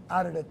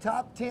 Out of the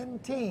top 10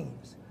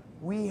 teams,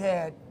 we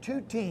had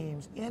 2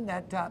 teams in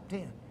that top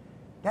 10.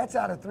 That's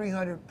out of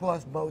 300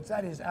 plus boats.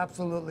 That is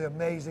absolutely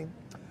amazing.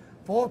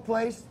 4th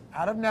place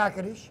out of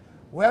Natchitoches,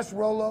 Wes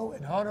Rollo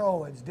and Hunter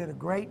Owens did a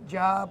great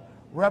job,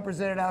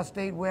 represented our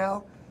state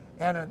well,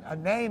 and a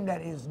name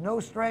that is no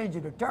stranger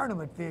to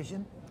tournament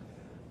fishing,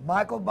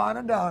 Michael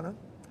Bonadonna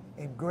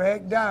and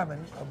Greg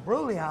Diamond of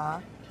Bruley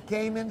High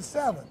came in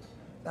 7th.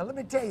 Now, let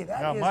me tell you,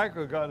 that now, is...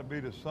 Michael got to be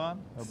the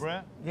son of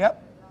Brent?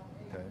 Yep.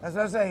 Okay. As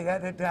I say,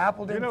 that the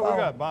apple didn't fall. You know, we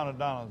got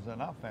Bonadonnas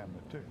in our family,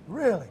 too.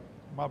 Really?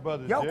 My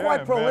brother Y'all Jerry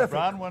quite prolific.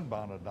 met Bronwyn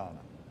Bonadonna.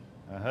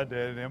 And her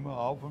daddy and them were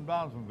all from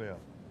Donaldsonville.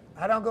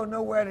 I don't go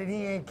nowhere that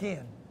he ain't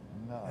kin.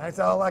 No. That's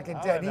all I can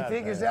tell. He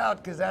figures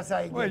out because that's how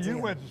he gets Well, you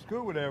in. went to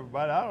school with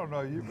everybody. I don't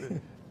know. You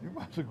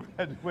must have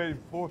graduated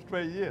 4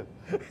 straight years.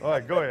 All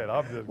right, go ahead.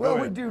 I'm just Well,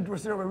 go we ahead.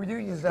 do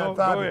use that Go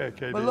topic. ahead,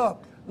 KD. But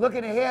look,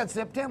 looking ahead,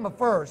 September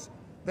 1st,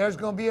 there's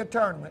going to be a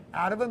tournament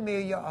out of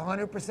Amelia,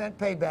 100%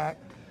 payback.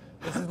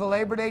 This is the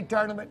Labor Day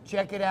tournament.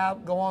 Check it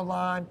out. Go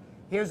online.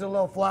 Here's a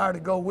little flyer to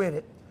go with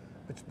it.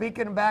 But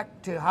speaking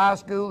back to high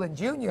school and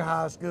junior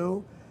high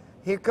school,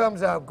 here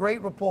comes a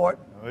great report.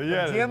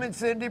 Yeah, from Jim and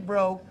Cindy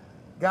Bro.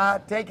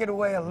 God, take it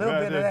away a little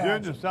bit of that.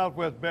 Junior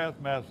Southwest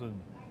Bassmasters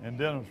in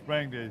Denham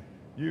Springs, the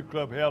youth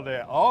club held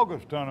their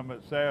August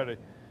tournament Saturday.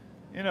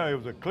 You know, it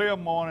was a clear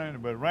morning,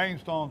 but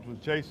rainstorms were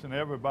chasing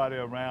everybody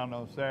around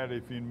on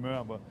Saturday, if you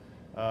remember.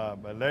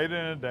 But later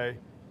in the day,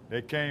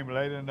 they came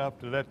late enough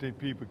to let these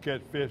people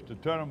catch fish. The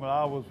tournament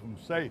hours from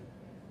safe.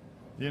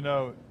 You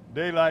know,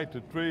 daylight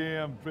to 3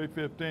 a.m.,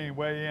 3:15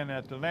 way in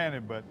at the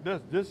landing. But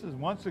this is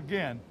once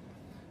again,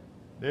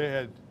 they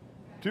had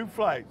 2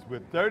 flights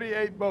with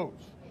 38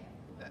 boats.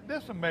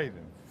 This is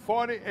amazing.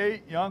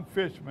 48 young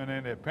fishermen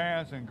and their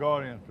parents and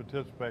guardians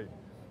participate.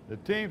 The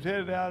teams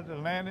headed out to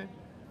the landing.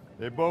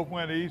 They both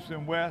went east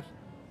and west.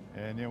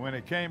 And then when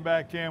they came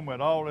back in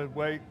with all this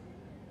weight,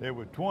 there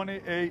were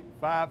 28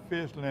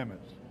 5-fish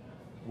limits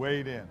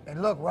weighed in.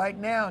 And look, right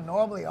now,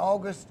 normally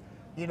August,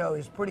 you know,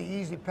 is pretty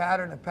easy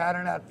pattern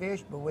out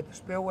fish, but with the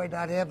spillway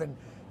not having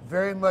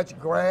very much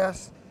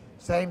grass,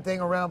 same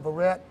thing around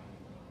Barrett,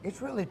 it's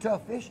really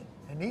tough fishing.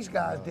 And these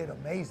guys did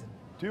amazing.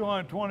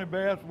 220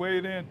 bass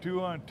weighed in,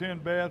 210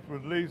 bass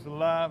released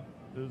alive.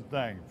 This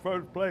thing.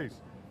 First place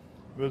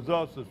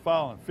results as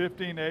following: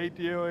 15 to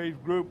 18-year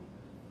age group.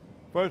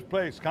 First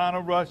place,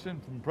 Connor Russian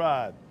from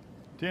Pride,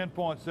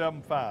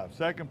 10.75.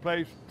 Second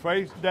place,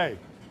 Trace Day.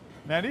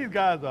 Now these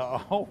guys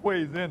are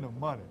always in the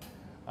money.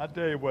 I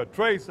tell you what,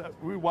 Trace,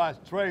 we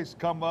watched Trace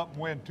come up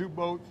and win 2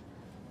 boats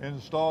in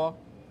the Star.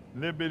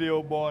 Little bitty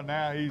old boy,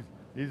 now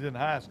he's in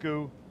high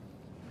school,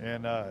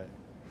 and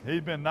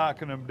he's been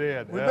knocking them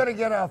dead. We better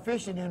get our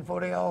fishing in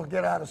before they all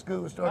get out of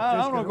school and start fishing.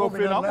 I'm going to go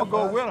with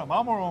them.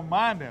 I'm going to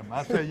remind them.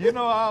 I said, you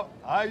know,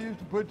 I used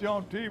to put you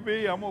on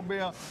TV. I'm going to be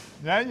on.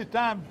 Now it's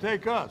time to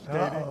take us, Katie.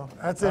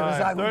 That's it. It's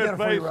like we get a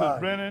free third place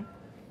ride. is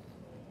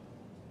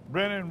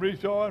Brennan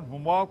Richard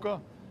from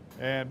Walker,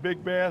 and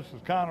Big Bass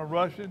is Connor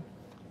Russian.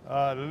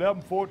 The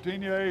 11,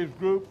 14-year age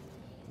group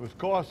was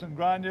Carson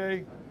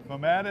Grenier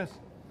from Addis,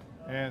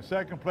 and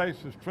second place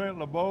is Trent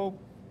LeBeau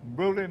from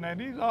Bruley. And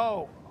these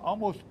all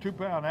almost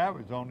 2-pound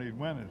average on these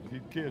winners,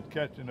 these kids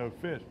catching those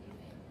fish.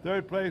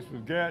 Third place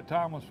was Garrett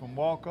Thomas from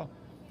Walker,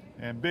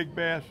 and Big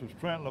Bass was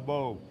Trent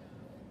LeBeau.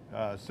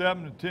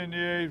 7 to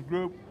 10-year age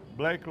group,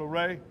 Blake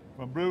LeRae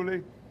from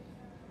Bruley.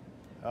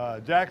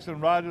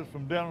 Jackson Rogers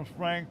from Denham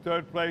Springs.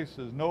 Third place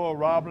is Noah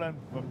Roblin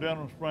from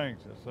Denham Springs.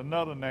 That's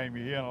another name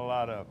you're hearing a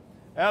lot of.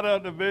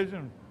 Adult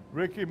division,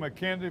 Ricky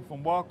McKenzie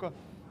from Walker,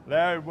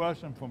 Larry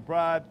Russian from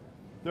Pride.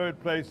 Third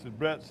place is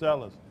Brett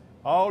Sellers.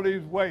 All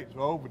these weights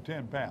are over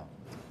 10 pounds.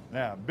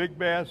 Now, Big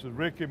Bass is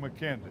Ricky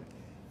McKenzie.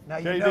 Now,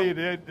 you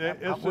KD,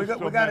 know,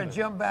 we got to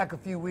jump back a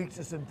few weeks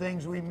to some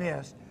things we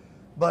missed.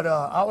 But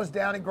I was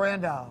down in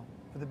Grand Isle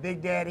for the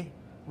Big Daddy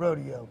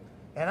Rodeo.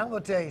 And I'm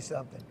going to tell you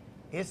something.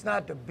 It's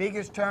not the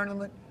biggest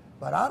tournament,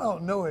 but I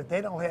don't know if they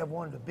don't have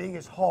one of the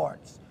biggest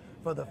hearts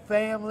for the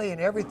family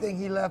and everything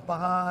he left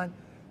behind.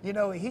 You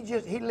know, he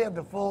lived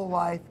a full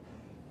life.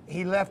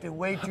 He left it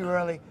way too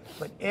early.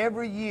 But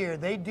every year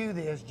they do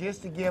this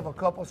just to give a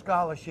couple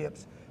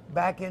scholarships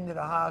back into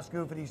the high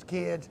school for these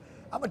kids.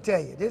 I'm going to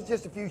tell you, there's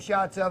just a few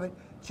shots of it.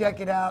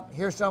 Check it out.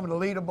 Here's some of the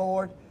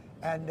leaderboard.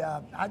 And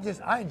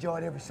I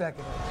enjoyed every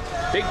second of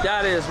it. Big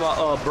Daddy is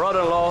my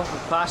brother-in-law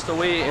who passed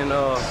away in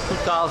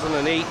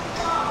 2008.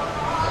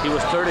 He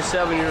was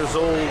 37 years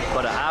old,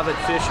 but an avid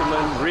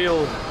fisherman,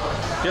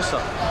 just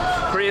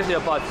crazy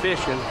about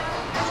fishing.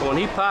 So when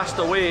he passed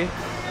away,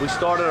 we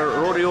started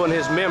a rodeo in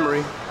his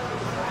memory.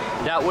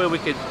 That way we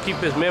could keep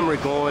his memory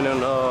going.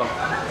 And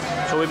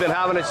so we've been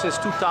having it since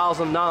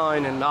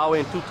 2009, and now we're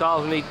in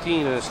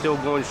 2018, and it's still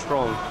going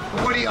strong.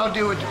 What do y'all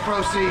do with the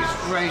proceeds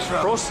raised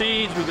from?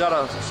 Proceeds, we got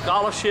a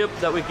scholarship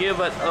that we give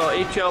at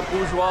HL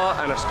Bourgeois,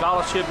 and a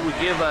scholarship we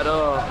give at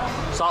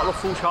South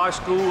Lafourche High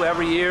School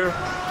every year.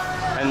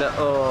 And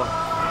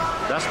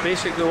that's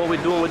basically what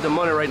we're doing with the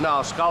money right now,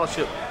 a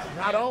scholarship.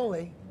 Not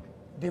only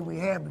did we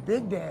have the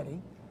Big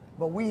Daddy,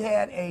 but we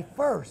had a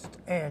first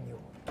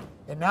annual,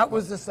 and that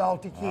was the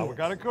Salty Kids. We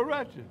got to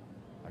correct you.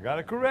 I got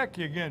to correct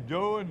you again.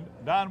 Joe and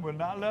Don would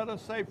not let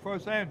us say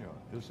first annual.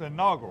 It's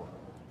inaugural.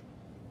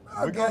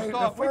 Okay,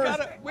 we're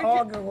gonna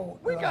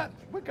start.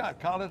 We got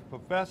college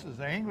professors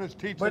and English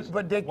teachers.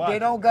 But they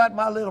don't got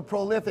my little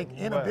prolific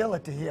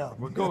inability here.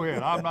 Well, go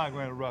ahead. I'm not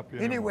going to interrupt you.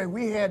 Anyway,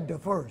 we had the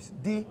first,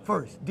 D-E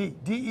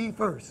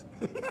first.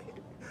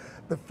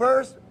 The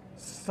first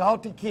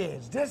Salty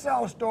Kids. This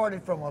all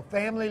started from a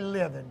family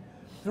living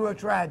through a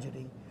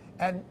tragedy.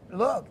 And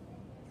look,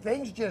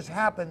 things just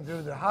happened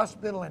through the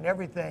hospital and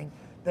everything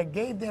that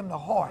gave them the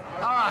heart.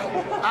 All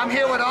right, I'm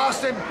here with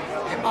Austin.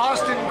 And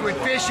Austin with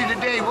fishing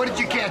today. What did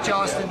you catch,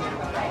 Austin?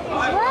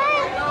 What?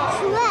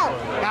 Slow.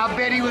 I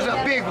bet he was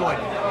a big one.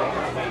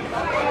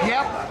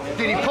 Yep.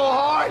 Did he pull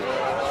hard?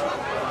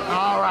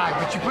 All right,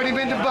 but you put him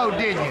in the boat,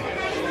 didn't you?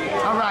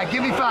 All right,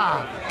 give me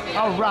 5.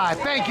 All right,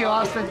 thank you,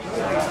 Austin.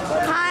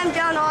 Hi, I'm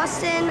John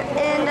Austin,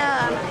 and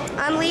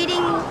I'm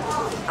leading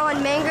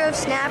on mangrove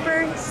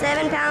snapper,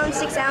 7 pounds,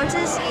 6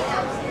 ounces.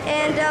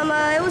 And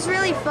it was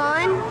really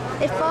fun.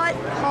 It fought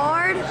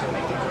hard,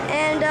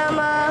 and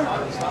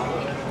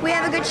we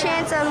have a good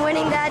chance on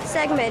winning that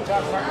segment.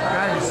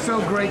 That is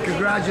so great,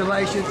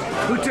 congratulations.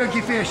 Who took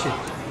you fishing?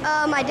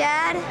 My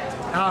dad.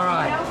 All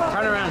right.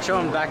 Turn around and show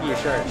him the back of your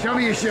shirt. Show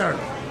me your shirt.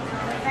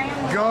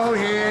 Go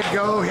ahead,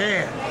 go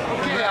ahead.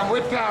 Okay, I'm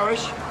with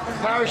Parrish.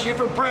 Parrish, you're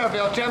from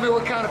Prairieville. Tell me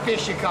what kind of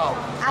fish you caught.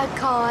 I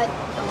caught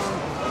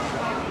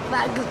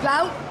black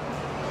trout,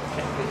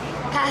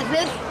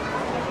 catfish,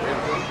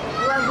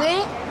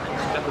 redfish,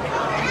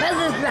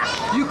 business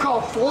trout. You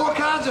caught 4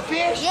 kinds of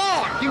fish?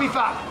 Yeah. Give me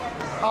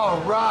 5.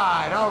 All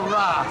right, all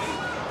right.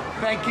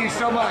 Thank you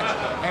so much.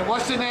 And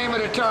what's the name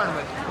of the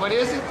tournament? What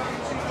is it?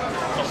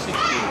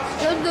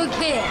 Salty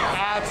Kids.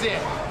 That's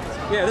it.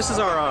 Yeah, this is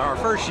our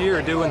first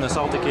year doing the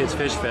Salty Kids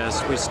Fish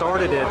Fest. We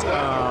started it,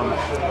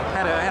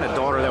 had a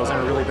daughter that was in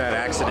a really bad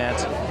accident,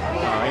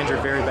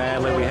 injured very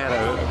badly. We had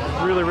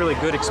a really, really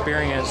good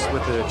experience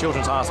with the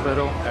Children's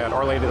Hospital at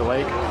Our Lady of the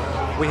Lake.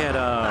 We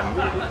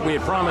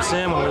had promised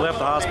them when we left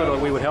the hospital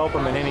that we would help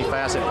them in any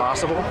facet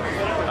possible.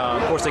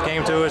 Of course, they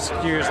came to us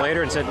a few years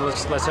later and said,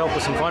 let's help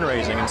with some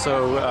fundraising. And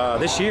so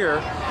this year,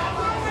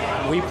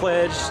 we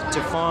pledged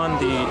to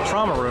fund the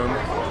trauma room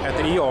at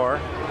the ER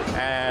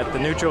at the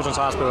new Children's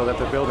Hospital that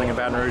they're building in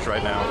Baton Rouge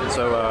right now. And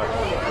so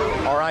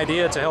our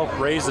idea to help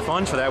raise the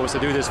funds for that was to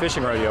do this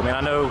fishing rodeo. I mean,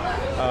 I know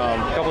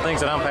a couple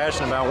things that I'm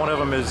passionate about. One of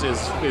them is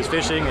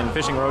fishing and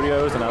fishing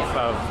rodeos, and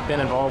I've been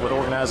involved with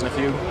organizing a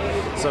few.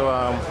 So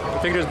I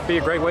figured it'd be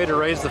a great way to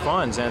raise the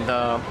funds. And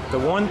the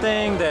one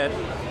thing that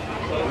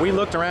we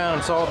looked around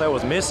and saw that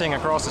was missing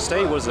across the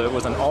state was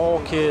an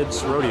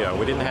all-kids rodeo.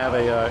 We didn't have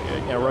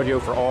a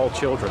rodeo for all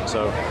children,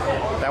 so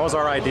that was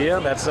our idea.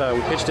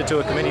 We pitched it to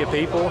a committee of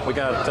people. We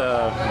got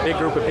a big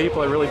group of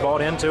people that really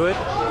bought into it,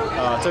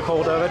 took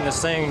hold of it, and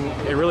this thing,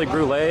 it really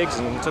grew legs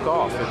and took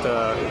off.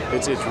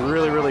 It's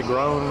really, really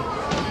grown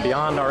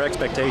beyond our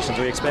expectations.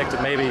 We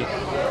expected maybe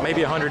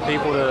 100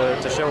 people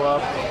to show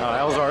up.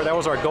 That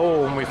was our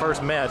goal when we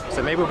first met.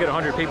 So maybe we'll get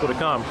 100 people to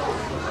come.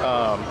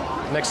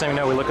 Next thing we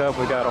know, we look up,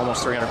 we got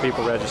almost 300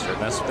 people registered.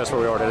 And that's where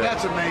we are today.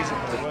 That's amazing.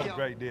 It was a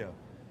great deal.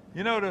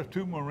 You know, there's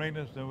 2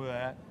 marinas that we're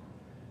at.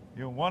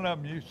 You know, one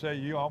of them you say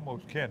you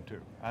almost kin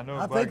to. I know.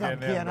 I think I'm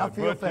kin. I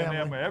feel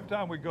family. Every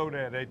time we go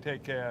there, they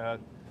take care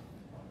of us.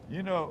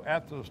 You know,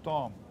 after the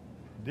storm,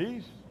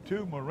 these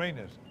 2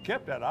 marinas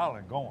kept that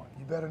island going.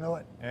 You better know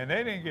it. And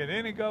they didn't get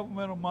any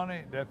governmental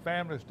money. Their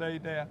family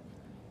stayed there.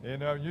 You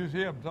know, you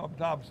hear them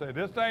sometimes say,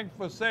 this thing's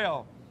for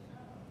sale.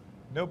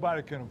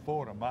 Nobody can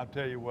afford them, I'll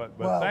tell you what.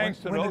 But thanks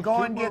to those 2 marinas.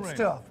 When the going gets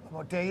tough, I'm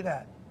going to tell you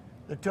that.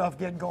 The tough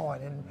get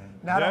going. And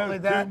not only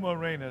that, 2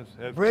 marinas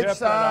have Bridgeside, kept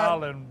that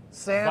island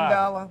Sand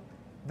Dollar,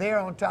 they're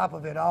on top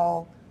of it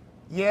all.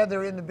 Yeah,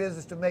 they're in the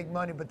business to make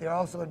money, but they're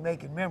also in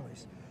making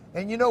memories.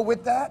 And you know,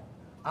 with that,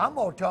 I'm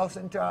going to toss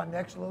into our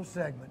next little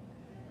segment.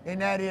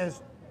 And that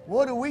is,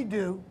 what do we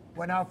do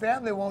when our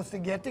family wants to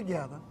get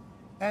together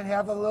and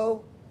have a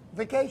little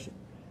vacation?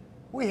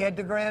 We head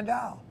to Grand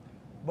Isle,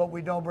 but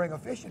we don't bring a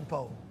fishing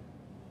pole.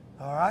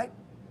 All right?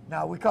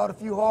 Now, we caught a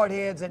few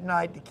hardheads at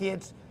night. The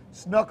kids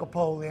snuck a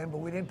pole in, but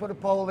we didn't put a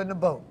pole in the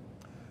boat.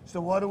 So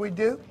what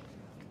do?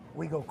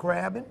 We go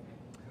crabbing,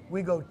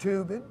 we go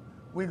tubing,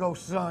 we go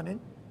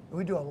sunning, and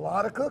we do a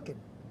lot of cooking.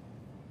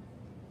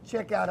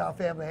 Check out our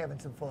family having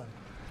some fun.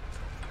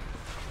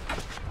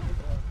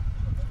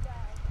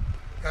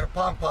 Got a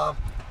pom-pom.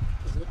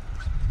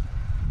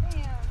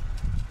 Damn.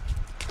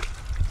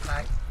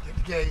 Nice. Get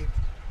the game.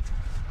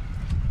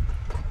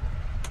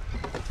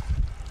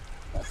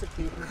 That's a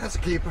keeper. That's a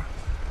keeper.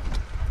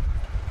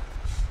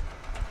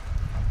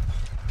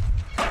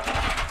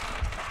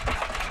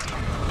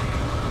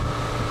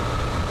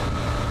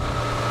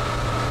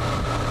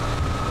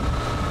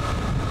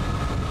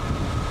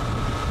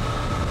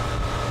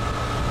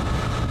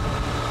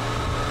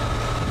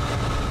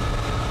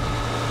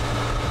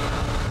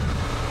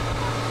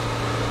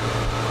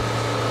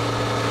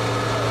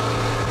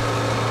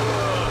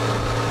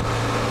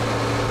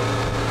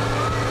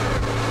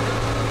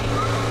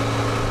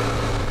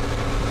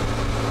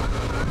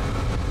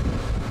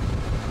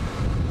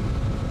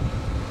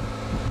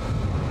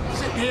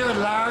 Here at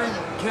Larry,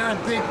 Karen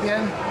picked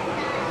in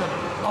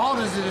the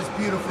owners of this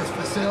beautiful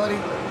facility.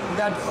 We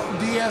got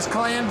DS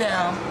clam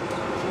down.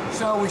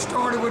 So we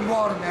started with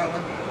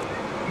watermelon,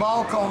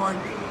 ball corn,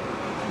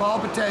 ball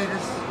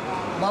potatoes,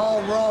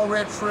 ball raw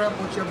red shrimp,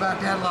 which are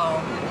about that long.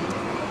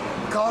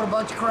 We caught a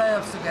bunch of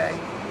crabs today.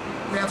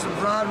 We have some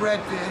fried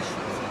redfish,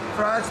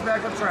 fried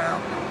speckled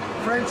trout,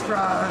 French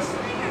fries.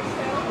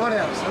 What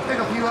else? I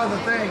think a few other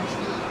things.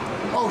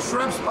 Oh,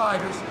 shrimp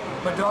spiders.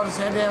 My daughters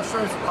had to have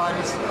shrimp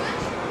spiders.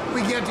 We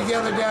get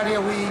together down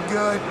here, we eat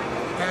good,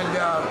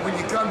 and when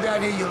you come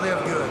down here, you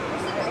live good.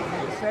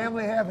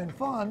 Family having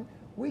fun,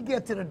 we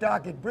get to the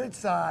dock at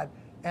Bridgeside,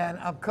 And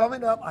I'm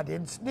coming up. I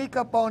didn't sneak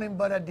up on him,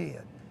 but I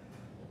did.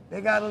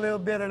 They got a little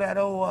bit of that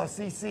old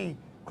CC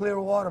clear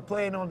water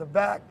playing on the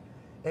back,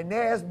 and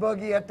there's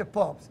Buggy at the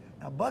pumps.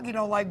 Now, Buggy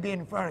don't like being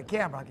in front of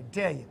camera, I can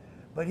tell you,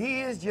 but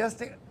he is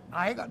just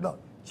I ain't gonna, look,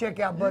 check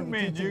out Buggy. You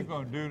mean you're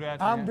gonna do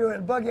that? I'm doing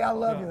it. Buggy, I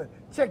love you.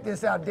 Check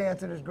this out,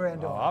 dancing his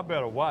granddaughter. Oh, I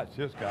better watch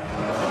this guy.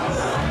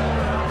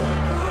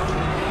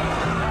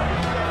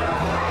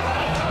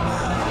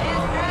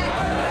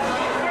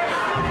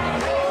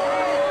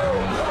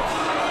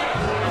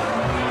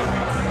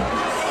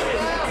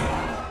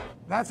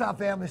 That's how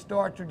families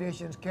start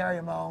traditions, carry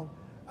them on.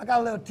 I got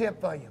a little tip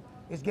for you.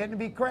 It's getting to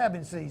be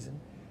crabbing season,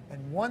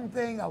 and one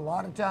thing, a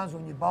lot of times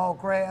when you ball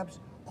crabs,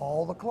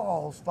 all the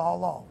claws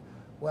fall off.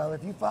 Well,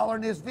 if you follow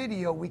in this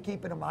video, we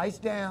keeping them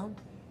iced down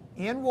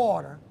in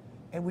water,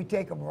 and we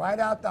take them right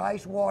out the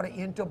ice water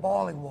into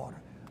boiling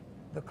water.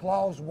 The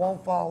claws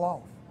won't fall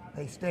off.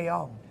 They stay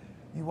on.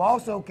 You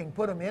also can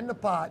put them in the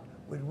pot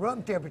with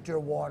room temperature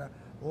water,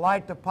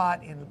 light the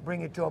pot and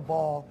bring it to a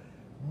boil.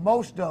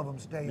 Most of them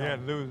stay on. You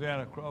had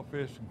Louisiana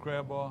crawfish and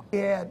crab ball? We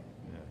had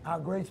our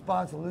great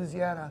sponsor,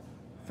 Louisiana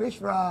Fish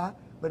Fry,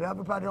 but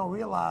everybody don't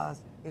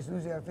realize it's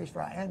Louisiana Fish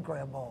Fry and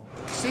crab ball.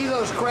 See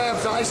those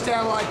crabs iced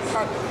down like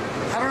that?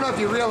 I don't know if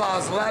you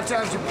realize a lot of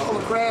times you pull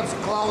the crabs, the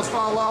claws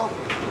fall off.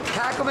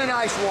 Pack them in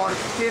ice water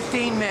for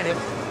 15 minutes,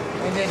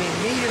 and then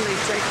immediately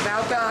take them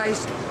out the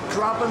ice,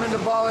 drop them into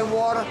boiling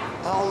water,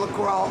 all the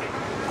claws,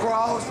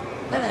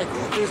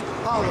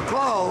 all the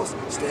claws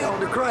stay on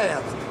the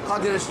crabs.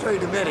 I'll get it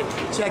straight in a minute.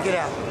 Check it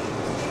out.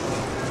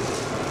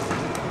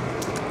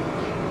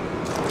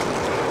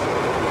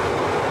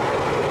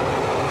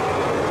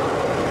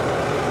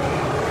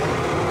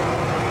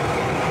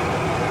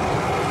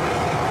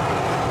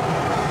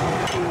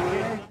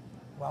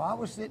 While I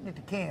was sitting at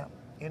the camp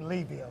in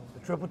Leeville, the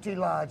Triple T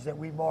Lodge that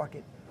we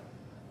market,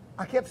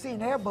 I kept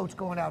seeing airboats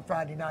going out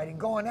Friday night and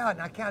going out,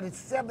 and I counted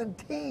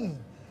 17.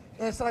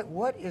 And it's like,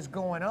 what is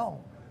going on?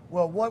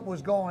 Well, what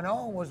was going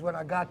on was when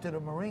I got to the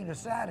marina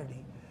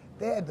Saturday,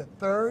 they had the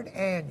 3rd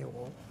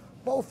annual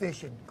bow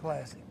fishing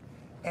classic.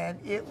 And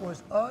it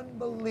was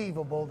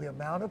unbelievable the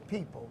amount of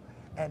people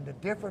and the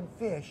different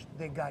fish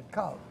that got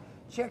caught.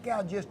 Check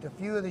out just a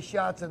few of the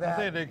shots of that.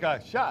 I think they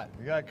got shot.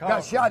 They got caught.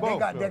 Got shot.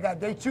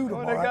 They chewed them.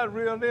 Oh, they got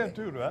reeled in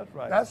too. That's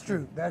right. That's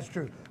true. That's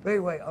true. But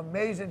anyway,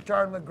 amazing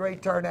tournament,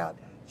 great turnout.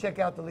 Check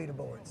out the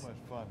leaderboards. So much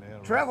fun they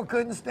had. Trevor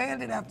couldn't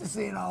stand it after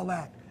seeing all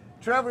that.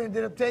 Trevor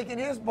ended up taking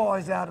his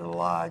boys out of the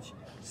lodge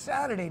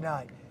Saturday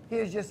night.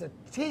 Here's just a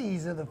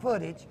tease of the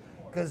footage,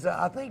 because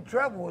I think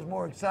Trevor was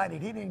more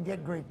excited. He didn't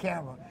get great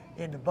camera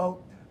in the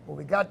boat, but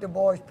we got the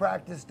boys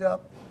practiced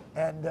up,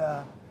 and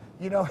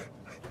you know,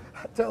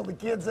 I told the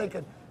kids they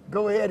could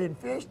go ahead and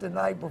fish the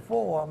night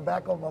before. I'm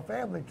back on my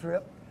family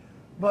trip,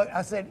 but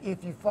I said,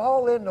 if you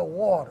fall in the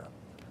water,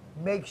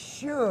 make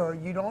sure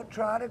you don't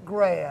try to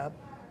grab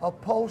a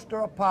post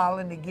or a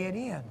piling to get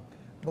in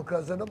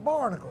because of the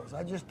barnacles.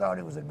 I just thought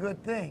it was a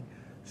good thing.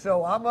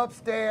 So I'm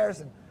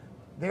upstairs, and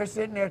they're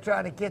sitting there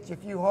trying to catch a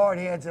few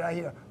hardheads, and I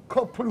hear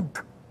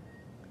kaplunk.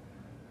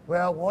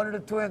 Well, one of the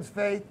twins,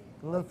 Faith,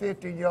 the little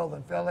 15-year-old,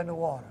 and fell in the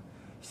water.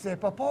 She said,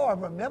 Papa, I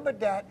remembered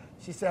that.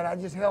 She said, I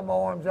just held my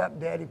arms up,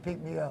 and Daddy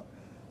picked me up.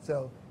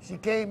 So she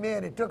came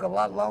in. It took a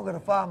lot longer to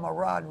find my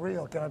rod and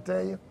reel, can I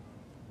tell you?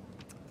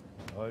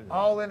 Oh, yeah.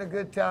 All in a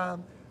good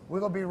time. We're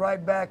going to be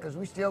right back because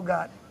we still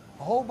got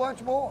a whole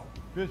bunch more.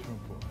 Fishing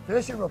report.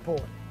 Fishing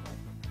report.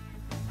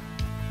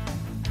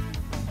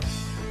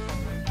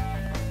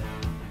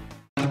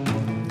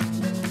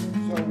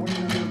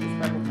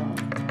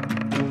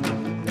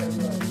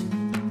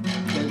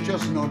 There's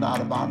just no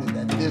doubt about it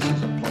that this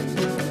is a place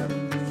where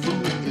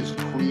food is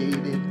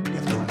created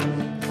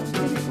differently from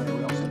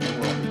anywhere else in the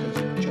world because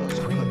it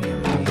just couldn't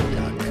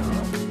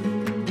imagine.com.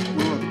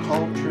 We're a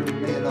culture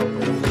made up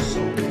of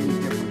so many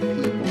different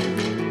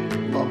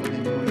people, loving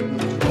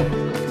ingredients,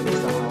 loving cooking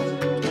styles,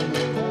 and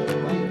it's all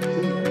right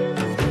here.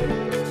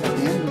 At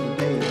the end of the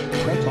day,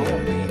 that's all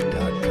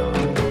made.com.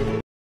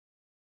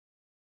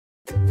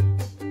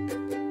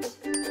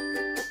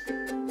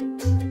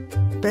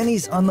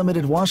 Benny's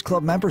Unlimited Wash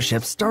Club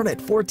memberships start at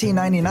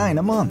 $14.99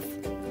 a month.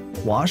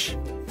 Wash,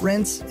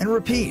 rinse, and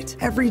repeat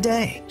every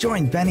day.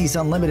 Join Benny's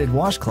Unlimited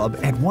Wash Club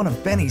at one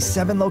of Benny's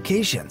 7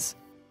 locations.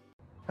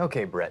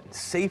 Okay, Brett,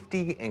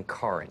 safety and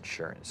car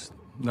insurance.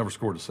 Never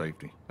scored a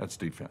safety. That's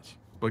defense.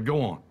 But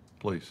go on,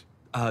 please.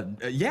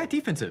 Yeah,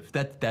 defensive.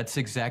 That's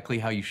exactly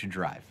how you should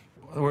drive.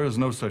 There is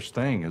no such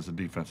thing as a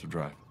defensive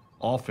drive.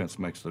 Offense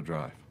makes the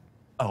drive.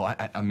 Oh,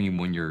 I mean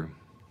when you're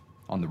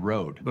on the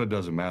road. But it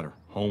doesn't matter,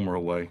 home or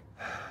away.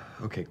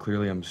 Okay,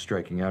 clearly I'm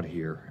striking out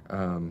here.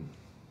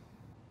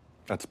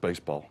 That's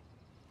baseball.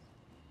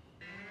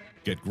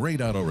 Get great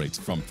auto rates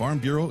from Farm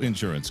Bureau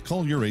Insurance.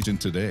 Call your agent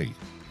today.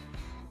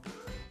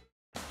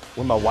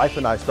 When my wife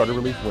and I started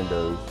Relief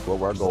Windows,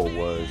 what our goal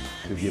was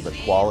to give a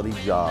quality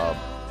job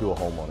to a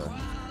homeowner.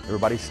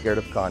 Everybody's scared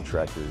of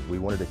contractors. We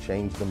wanted to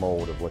change the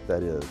mold of what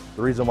that is.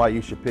 The reason why you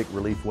should pick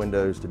Relief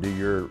Windows to do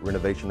your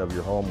renovation of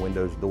your home,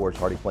 windows, doors,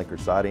 hardy plank, or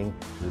siding,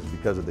 is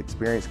because of the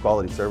experience,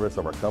 quality service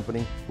of our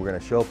company. We're going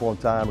to show up on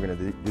time. We're going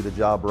to do the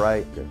job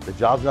right. The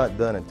job's not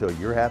done until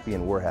you're happy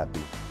and we're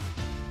happy.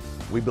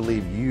 We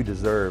believe you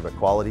deserve a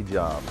quality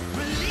job.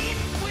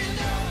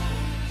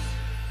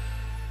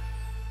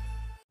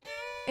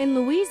 In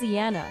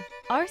Louisiana,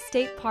 our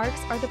state parks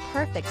are the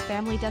perfect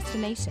family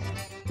destination.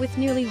 With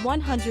nearly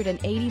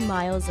 180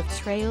 miles of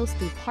trails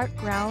through park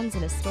grounds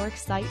and historic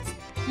sites,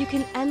 you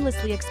can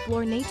endlessly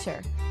explore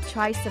nature,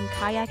 try some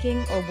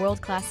kayaking or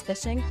world-class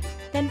fishing,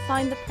 then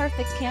find the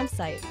perfect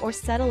campsite or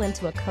settle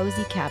into a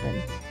cozy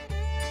cabin.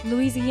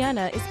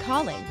 Louisiana is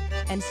calling,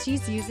 and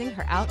she's using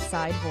her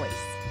outside voice.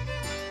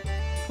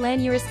 Plan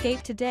your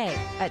escape today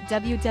at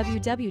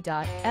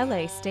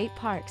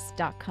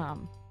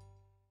www.lastateparks.com.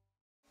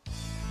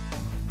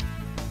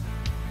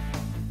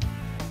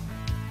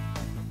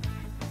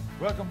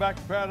 Welcome back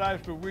to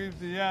Paradise,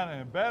 Louisiana,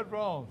 and Bad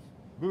Bones.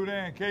 Boudin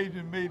and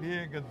Cajun meet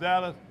here in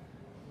Gonzales.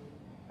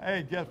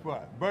 Hey, guess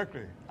what?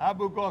 Berkeley,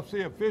 Abu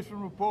Garcia fishing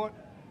report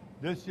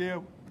this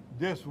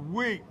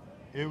week.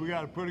 We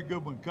got a pretty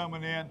good one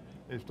coming in.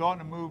 They're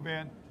starting to move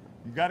in.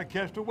 You got to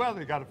catch the weather.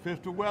 You got to fish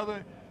the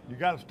weather. You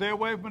got to stay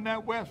away from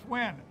that west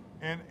wind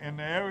in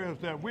the areas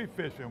that we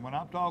fish in. When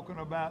I'm talking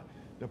about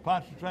the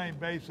Pontchartrain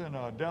Basin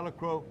or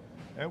Delacroix,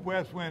 that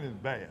west wind is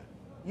bad.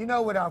 You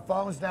know, with our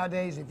phones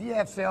nowadays, if you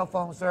have cell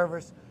phone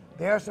service,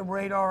 there are some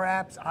radar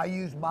apps. I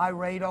use My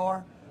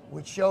Radar,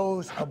 which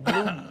shows a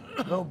blue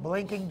little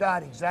blinking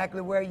dot exactly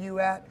where you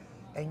at,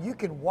 and you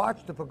can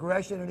watch the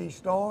progression of these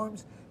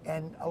storms,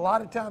 and a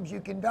lot of times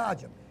you can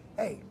dodge them.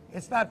 Hey,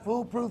 it's not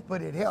foolproof,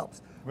 but it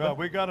helps. Well,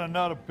 we got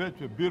another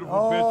picture,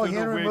 beautiful picture of the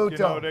Henry week. Muto. You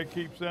know, they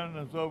keep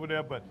sending us over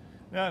there. But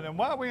now, and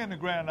while we're in the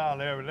Grand Isle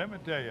area, let me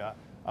tell you,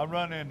 I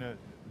run into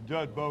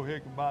Judge Bo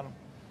Hickenbottom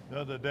the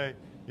other day.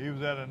 He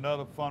was at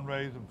another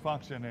fundraising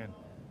function, and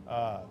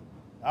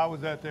I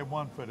was at that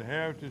one for the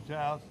Heritage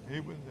House. He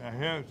was at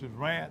Heritage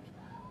Ranch.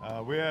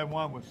 We had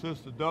one with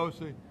Sister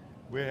Dosey.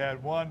 We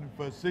had one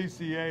for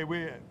CCA.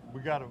 We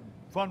got a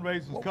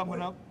fundraisers coming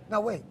up.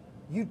 Now wait,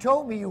 you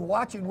told me you're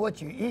watching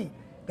what you eat.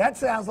 That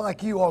sounds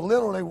like you are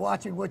literally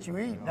watching what you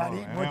eat, not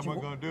eating what you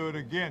And we're going to do it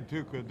again,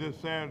 too, because this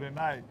Saturday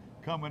night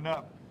coming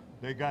up,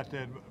 they got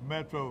that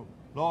Metro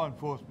Law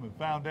Enforcement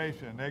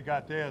Foundation. They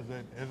got theirs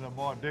in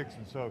Lamar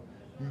Dixon. So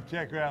you can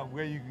check out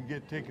where you can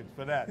get tickets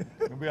for that.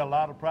 There'll be a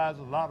lot of prizes,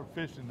 a lot of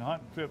fishing and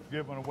hunting trips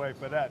given away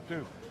for that,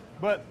 too.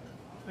 But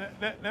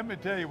let me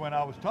tell you, when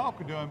I was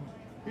talking to him,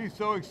 he's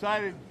so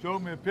excited,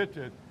 showed me a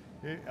picture.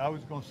 I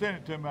was going to send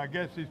it to him. I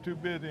guess he's too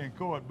busy in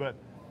court, but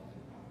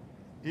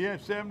he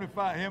had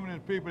 75, him and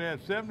his people had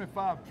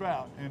 75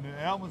 trout in the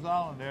Elmer's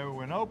Island area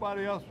where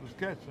nobody else was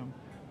catching them,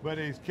 but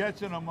he's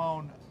catching them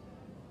on,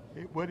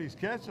 what he's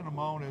catching them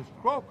on is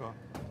croaker,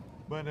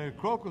 but the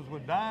croakers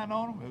were dying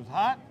on them. It was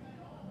hot.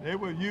 They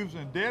were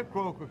using dead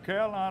croaker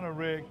Carolina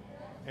rig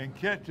and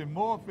catching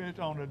more fish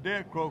on the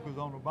dead croakers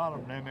on the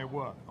bottom than they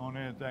were on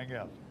anything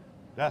else.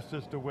 That's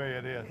just the way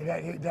it is.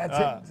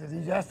 That's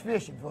it. That's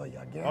fishing for you,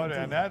 I guarantee.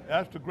 And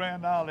that's the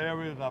Grand Isle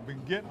areas. I've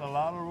been getting a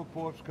lot of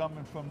reports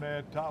coming from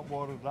there,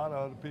 Topwater. A lot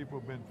of other people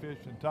have been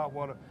fishing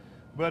Topwater.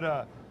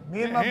 But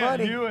me and my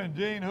buddy, you and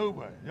Gene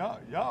Hoover,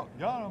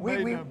 y'all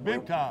made them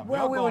big time.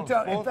 Well, we were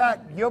talking. In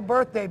fact, your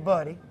birthday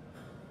buddy,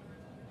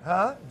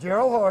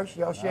 Gerald Horsch,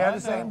 y'all share the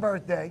same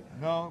birthday.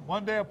 No,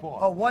 one day apart.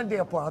 Oh, one day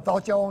apart. I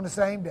thought y'all on the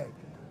same day.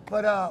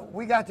 But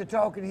we got to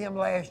talking to him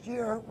last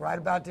year, right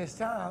about this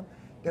time,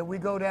 that we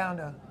go down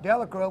to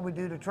Delacroix, we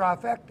do the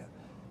trifecta.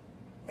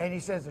 And he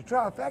says, the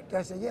trifecta?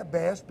 I said, yeah,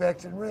 bass,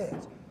 specks, and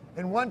reds.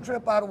 And one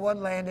trip out of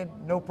one landed,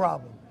 no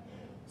problem.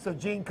 So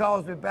Gene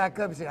calls me back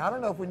up and said, I don't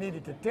know if we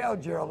needed to tell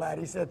Gerald that.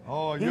 He said,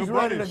 he's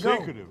ready to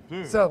go.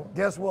 Too. So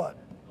guess what?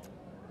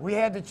 We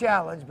had the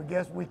challenge, but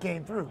guess we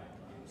came through.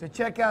 So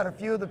check out a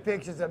few of the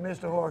pictures that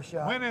Mr. Horsch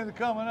shot. When is it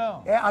coming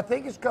out? Yeah, I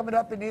think it's coming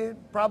up in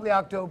probably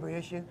October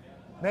issue.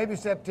 Maybe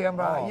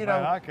September. Oh, you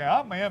man, know,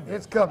 I'm envious.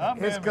 It's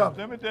coming. It's coming.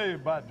 Let me tell you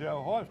about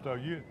Gerald Horsch, though.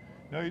 You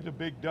know, he's a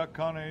big duck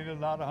hunter. He does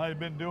a lot of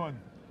hunting.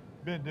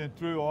 He's been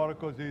through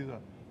articles. He's a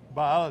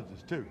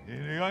biologist too.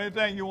 The only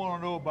thing you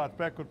want to know about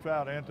speckled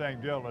trout, anything,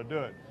 Gerald will do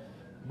it.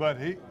 But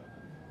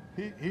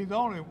he's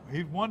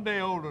 1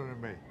 day older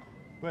than me.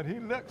 But he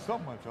looks so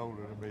much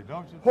older than me,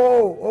 don't you?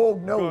 Oh,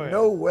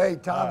 no way.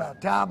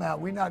 Time out.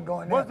 We're not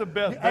going there. What's the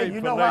best bait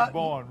for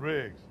lake-borne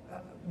rigs?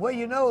 Well,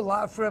 you know,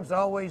 live shrimp's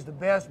always the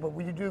best, but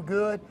when you do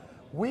good,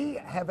 we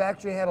have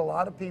actually had a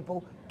lot of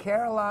people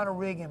Carolina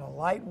rigging a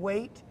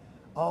lightweight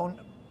on,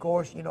 of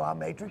course, you know, our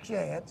matrix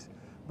shads,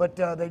 but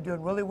they're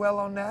doing really well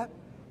on that.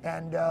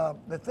 And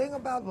the thing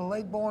about the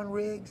lake-borne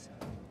rigs,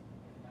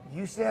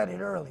 you said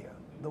it earlier,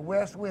 the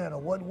west wind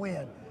or what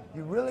wind,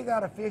 you really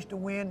got to fish the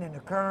wind and the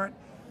current.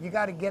 You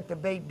got to get the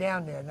bait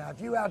down there. Now, if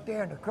you out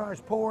there and the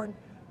current's pouring,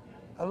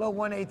 a little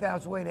 1/8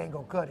 ounce weight ain't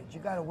gonna cut it. You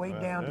got to wait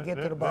down to get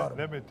to the bottom.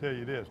 Let me tell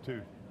you this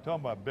too.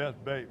 Talking about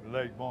best bait for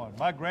lake-borne.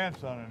 My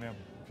grandson and them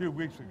a few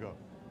weeks ago,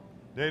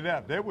 They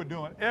left. They were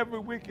doing, every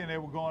weekend they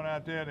were going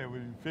out there, they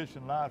were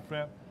fishing live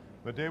shrimp,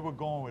 but they were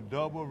going with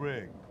double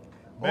rig.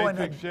 Oh, and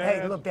Matrix hey,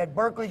 shad, look, that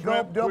Berkeley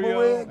shrimp Gulp double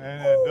Creole, rig.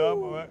 And that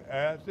double,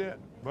 that's it,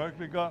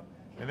 Berkeley Gulp.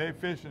 And they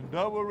fishing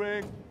double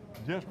rig,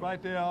 just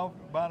right there off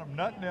the bottom,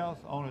 nothing else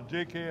on a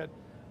jig head,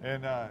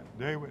 and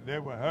they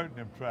were hurting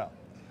them trout.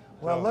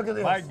 Well, So look at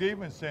this. Mike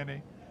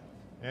Stevenson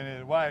and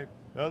his wife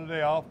the other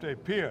day off their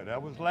pier.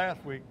 That was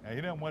last week, and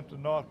he done went to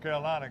North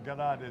Carolina and got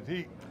out of his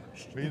heat.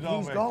 If he's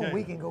gone, vacation.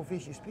 we can go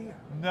fish his pier.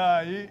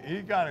 No,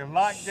 he got a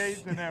lock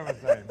gates and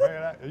everything,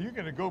 man. You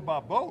can go by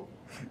boat.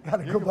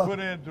 You can put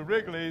into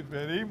Wrigley's,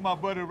 and even my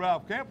buddy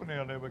Ralph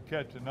Campanile, they were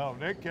catching them.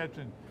 They're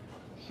catching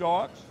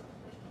sharks,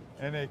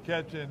 and they're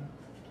catching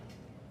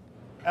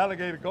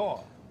alligator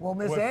gar. Well,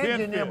 Miss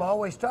Angie and them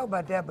always talk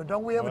about that, but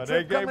don't we have a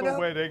trip coming up?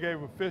 They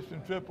gave a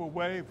fishing trip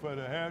away for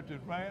the Heritage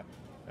Ranch,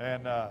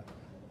 and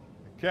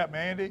Captain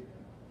Andy,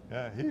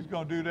 he's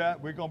going to do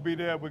that. We're going to be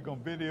there. We're going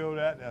to video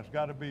that. That's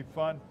got to be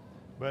fun.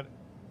 But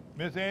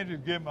Miss Angie's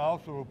giving me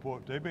also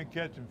reports. They've been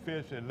catching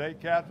fish at Lake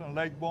Catherine,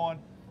 Lake Bourne.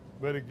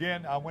 But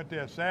again, I went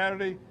there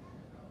Saturday.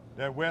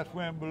 That west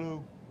wind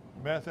blew,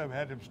 messed up,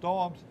 had them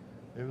storms.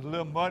 It was a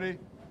little muddy.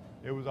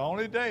 It was the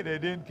only day they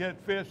didn't catch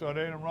fish or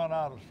they didn't run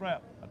out of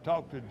shrimp. I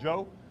talked to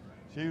Jo.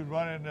 She was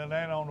running in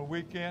Atlanta on the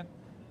weekend,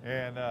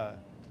 and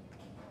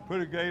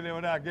pretty gaily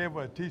with that. I gave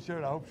her a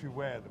T-shirt. I hope she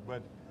wears it.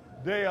 But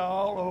they are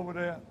all over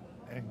there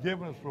and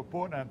giving us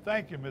report. And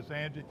thank you, Miss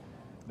Angie.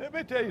 Let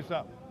me tell you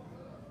something.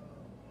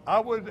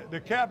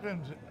 The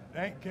captains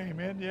ain't came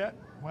in yet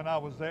when I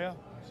was there.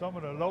 Some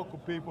of the local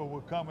people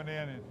were coming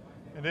in,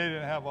 and they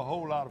didn't have a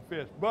whole lot of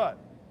fish. But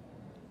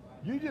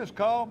you just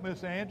call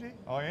Miss Angie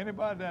or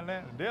anybody in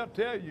Atlanta, they'll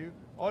tell you,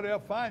 or they'll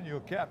find you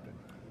a captain.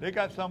 They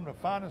got some of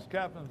the finest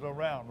captains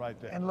around right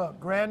there. And look,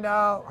 Grand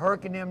Isle,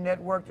 Herc and them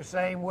network the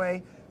same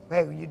way.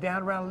 Hey, when you're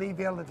down around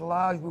Leeville at the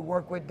lodge we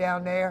work with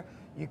down there,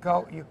 you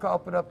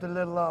carpet up the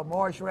little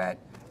marsh rat,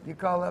 you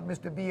call up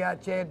Mr.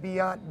 Biot, Chad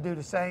Biot, and do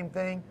the same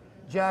thing.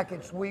 Jack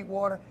at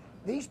Sweetwater.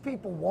 These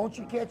people want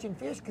you catching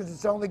fish because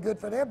it's only good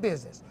for their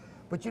business.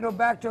 But you know,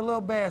 back to a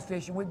little bass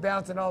fishing, we're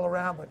bouncing all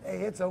around, but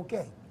hey, it's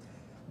okay.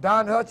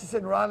 Don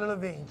Hutchison, Ronnie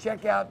Levine,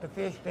 check out the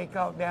fish they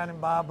caught down in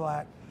Bob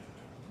Black.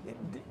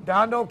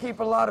 Don don't keep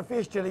a lot of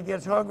fish till he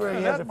gets hungry.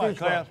 He has a fish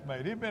That's my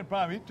classmate. He's been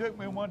prime. He took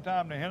me one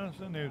time to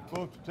Henderson. He was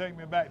supposed to take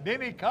me back.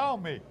 Then he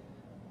called me.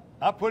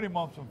 I put him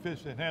on some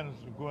fish in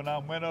Henderson when I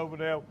went over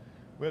there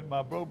with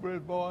my Bro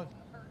Bridge boys,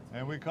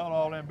 and we caught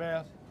all them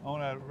bass on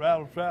that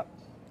rattle trap.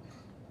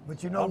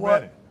 But you know I'm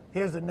what? ready.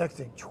 Here's the next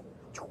thing.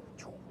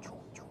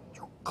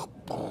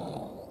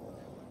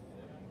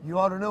 You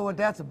ought to know what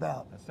that's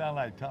about. That sounds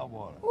like top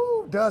water.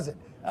 Ooh, does it?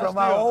 From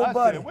our old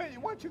buddy. Why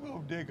don't you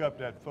go dig up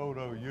that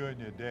photo of you and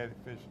your daddy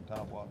fishing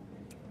top water?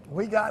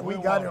 We got it. We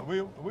got to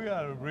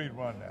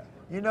rerun that.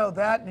 You know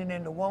that, and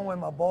then the one when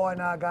my boy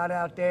and I got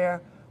out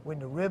there when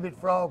the ribbit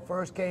frog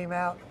first came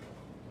out,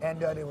 and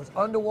there was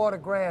underwater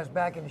grass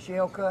back in the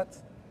shell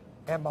cuts,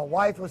 and my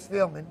wife was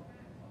filming,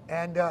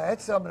 and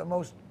that's some of the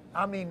most.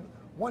 I mean,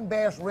 one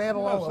bass ran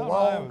along a I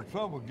log. have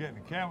trouble getting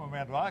the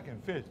cameraman so I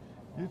can fish.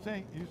 You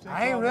think?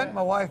 I ain't renting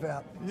my wife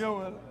out. You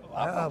know,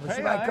 but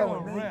she might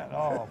come with me. Rent.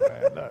 Oh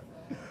man,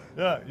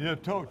 look, you're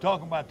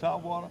talking about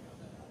top water.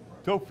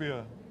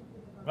 Topia,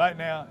 right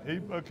now he's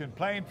booking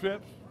plane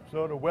trips,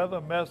 so the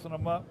weather messing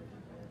him up.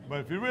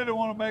 But if you really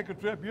want to make a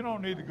trip, you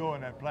don't need to go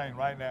in that plane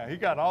right now. He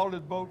got all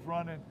his boats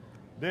running.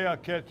 They are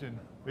catching.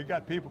 We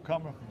got people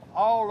coming from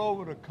all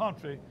over the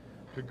country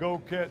to go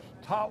catch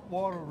top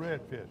water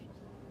redfish.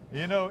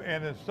 You know,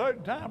 and at a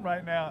certain time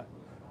right now,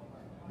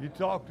 you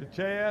talk to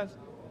Chaz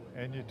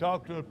and you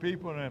talk to the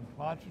people in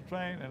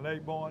Pontchartrain and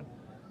Lake Bourne,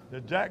 the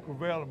Jack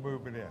Revella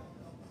moving in.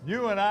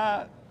 You and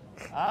I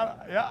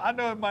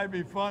know it might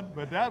be fun,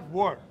 but that's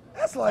work.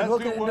 That's like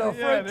hooking into a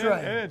freight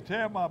train. They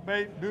tear my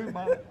bait, do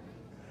my,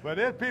 but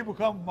there's people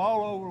coming from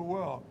all over the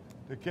world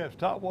to catch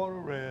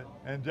topwater red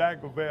and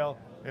Jack Revella.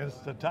 It's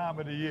the time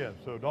of the year,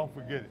 so don't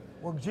forget it.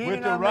 Well, Gene with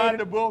and the I Ride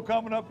the Bull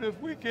coming up this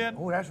weekend.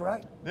 Oh, that's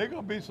right. They're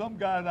going to be some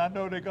guys, I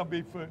know they're going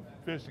to be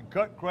fishing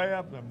cut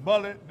crabs and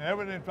mullet and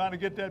everything, trying to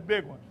get that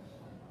big one,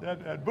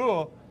 that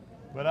bull.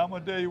 But I'm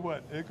going to tell you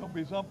what, there's going to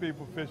be some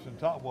people fishing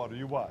topwater.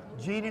 You watch.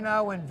 Gene and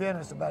I were in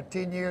Venice about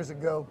 10 years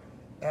ago,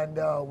 and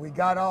we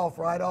got off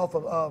right off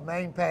of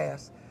Main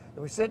Pass.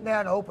 And we sitting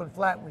down in an open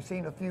flat, and we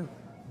seen a few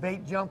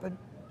bait jumping,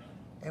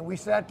 and we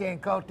sat there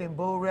and caught them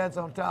bull reds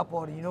on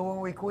topwater. You know when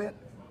we quit?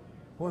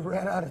 We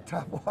ran out of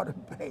topwater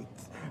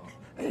baits.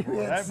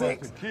 That must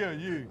have killed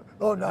you.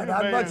 Oh, no,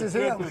 not as much as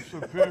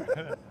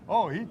him.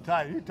 Oh, he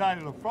tight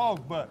as a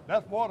frog's butt.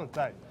 That's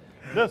watertight.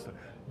 Listen,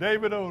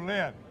 David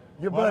O'Lynn,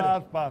 your one buddy. of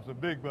our sponsors,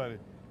 big buddy.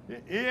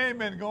 He ain't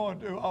been going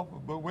too often,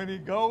 but when he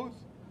goes,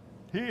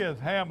 he is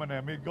hammering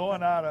them. He's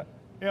going out of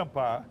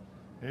Empire.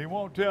 He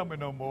won't tell me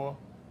no more.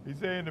 He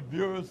said in the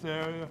Buras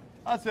area.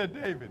 I said,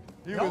 David.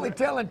 You're only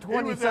telling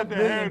 20-something He was at the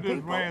Heritage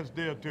people. Ranch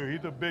there, too.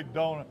 He's a big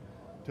donor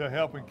to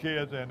helping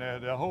kids, and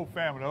their whole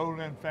family, the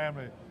O'Lynn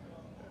family,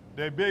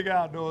 they're big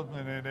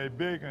outdoorsmen, and they're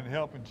big in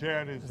helping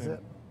charities.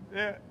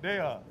 And they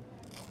are.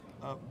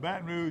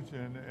 Baton Rouge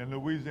and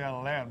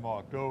Louisiana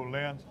landmark, the old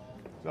lens.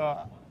 So,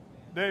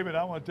 David,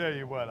 I want to tell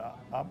you what,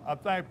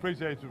 I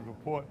appreciate your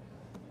report.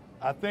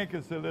 I think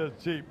it's a little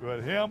cheap,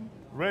 but him,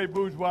 Ray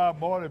Bourgeois,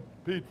 Marty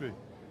Petrie,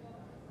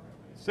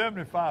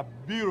 75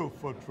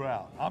 beautiful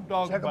trout. I'm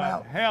talking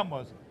about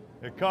hammers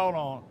that caught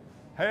on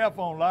half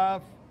on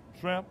live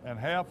shrimp and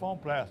half on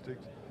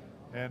plastics.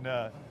 And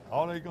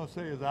all they're going to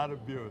say is out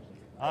of Buick,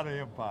 out of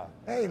Empire.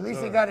 Hey, at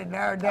least he got it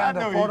narrowed down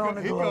to put on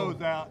the globe. He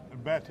goes out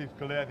and Baptiste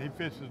Collette, he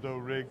fishes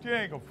those rigs. You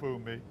ain't going to fool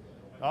me.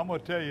 I'm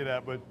going to tell you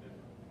that, but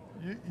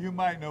you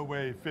might know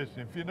where he's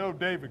fishing. If you know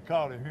David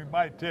caught him, he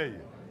might tell you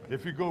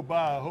if you go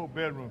buy a whole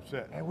bedroom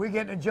set. And we're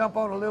getting to jump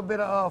on a little bit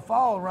of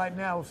fall right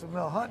now with some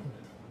hunting.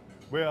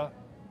 Well,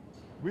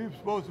 we've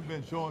supposed to have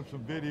been showing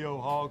some video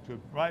hogs, but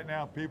right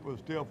now people are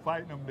still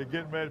fighting them. They're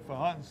getting ready for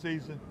hunting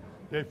season.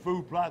 Their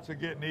food plots are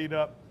getting eat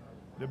up.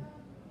 The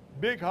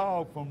big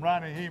hog from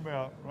Ronnie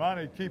Hemel,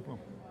 Ronnie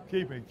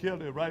keeping,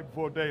 killed it right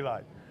before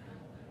daylight.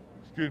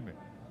 Excuse me.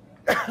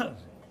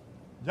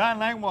 John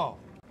Langwall.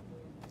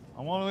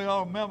 I want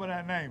y'all to remember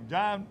that name.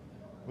 John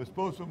was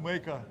supposed to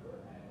make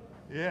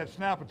he had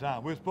snapper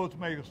time. We were supposed to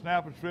make a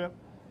snapper trip.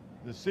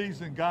 The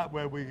season got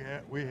where we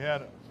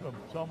had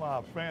some of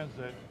our friends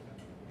that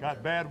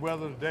got bad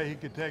weather today he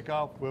could take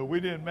off. Well, we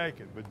didn't make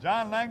it. But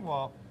John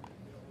Langwall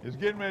is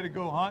getting ready to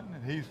go hunting,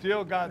 and he's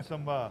still got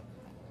some,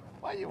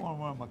 why you want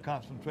to run my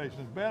concentration?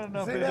 It's bad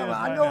enough it is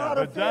right now.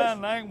 But John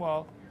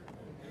Langwall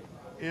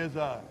is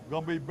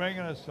going to be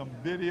bringing us some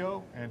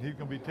video, and he's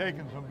going to be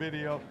taking some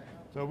video.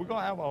 So we're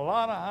going to have a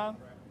lot of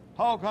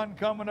hog hunting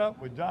coming up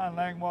with John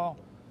Langwall,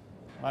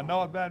 my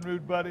North Baton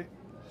Rouge buddy.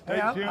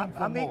 Stay tuned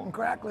for I'm more. eating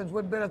cracklings.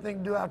 What better thing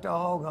to do after a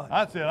hog hunt?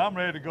 I said, I'm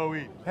ready to go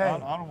eat. Hey,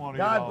 I don't want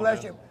to eat God all bless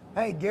this. you.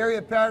 Hey, Gary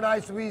at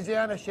Paradise,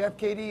 Louisiana, Chef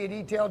KD at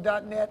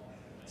etail.net.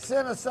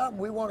 Send us something.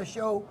 We want to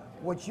show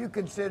what you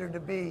consider to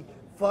be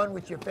fun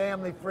with your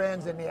family,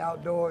 friends, and the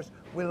outdoors.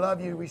 We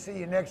love you. We see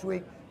you next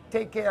week.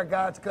 Take care of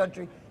God's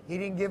country. He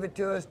didn't give it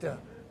to us to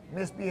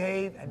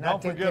misbehave and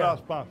not take care. Don't forget our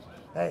sponsors.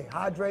 Hey,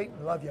 hydrate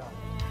and love y'all.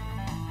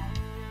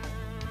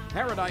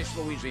 Paradise,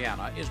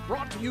 Louisiana is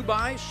brought to you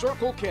by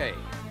Circle K.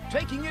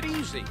 Taking it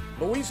easy,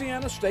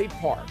 Louisiana State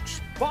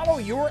Parks. Follow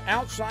your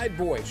outside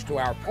voice to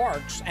our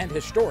parks and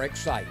historic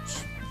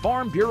sites.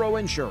 Farm Bureau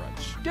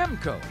Insurance.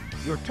 Demco,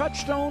 your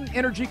Touchstone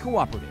Energy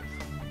Cooperative.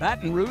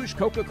 Baton Rouge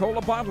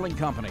Coca-Cola Bottling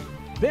Company.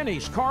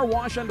 Benny's Car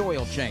Wash and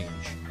Oil Change.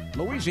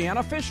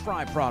 Louisiana Fish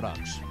Fry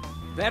Products.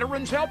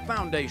 Veterans Help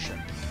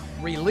Foundation.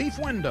 Relief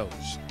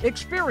Windows.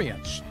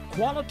 Experience.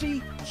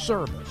 Quality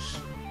service.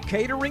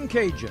 Catering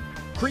Cajun.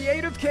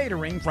 Creative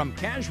catering from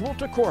casual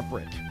to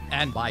corporate.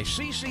 And by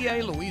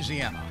CCA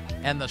Louisiana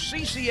and the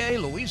CCA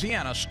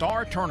Louisiana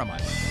Star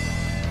Tournament.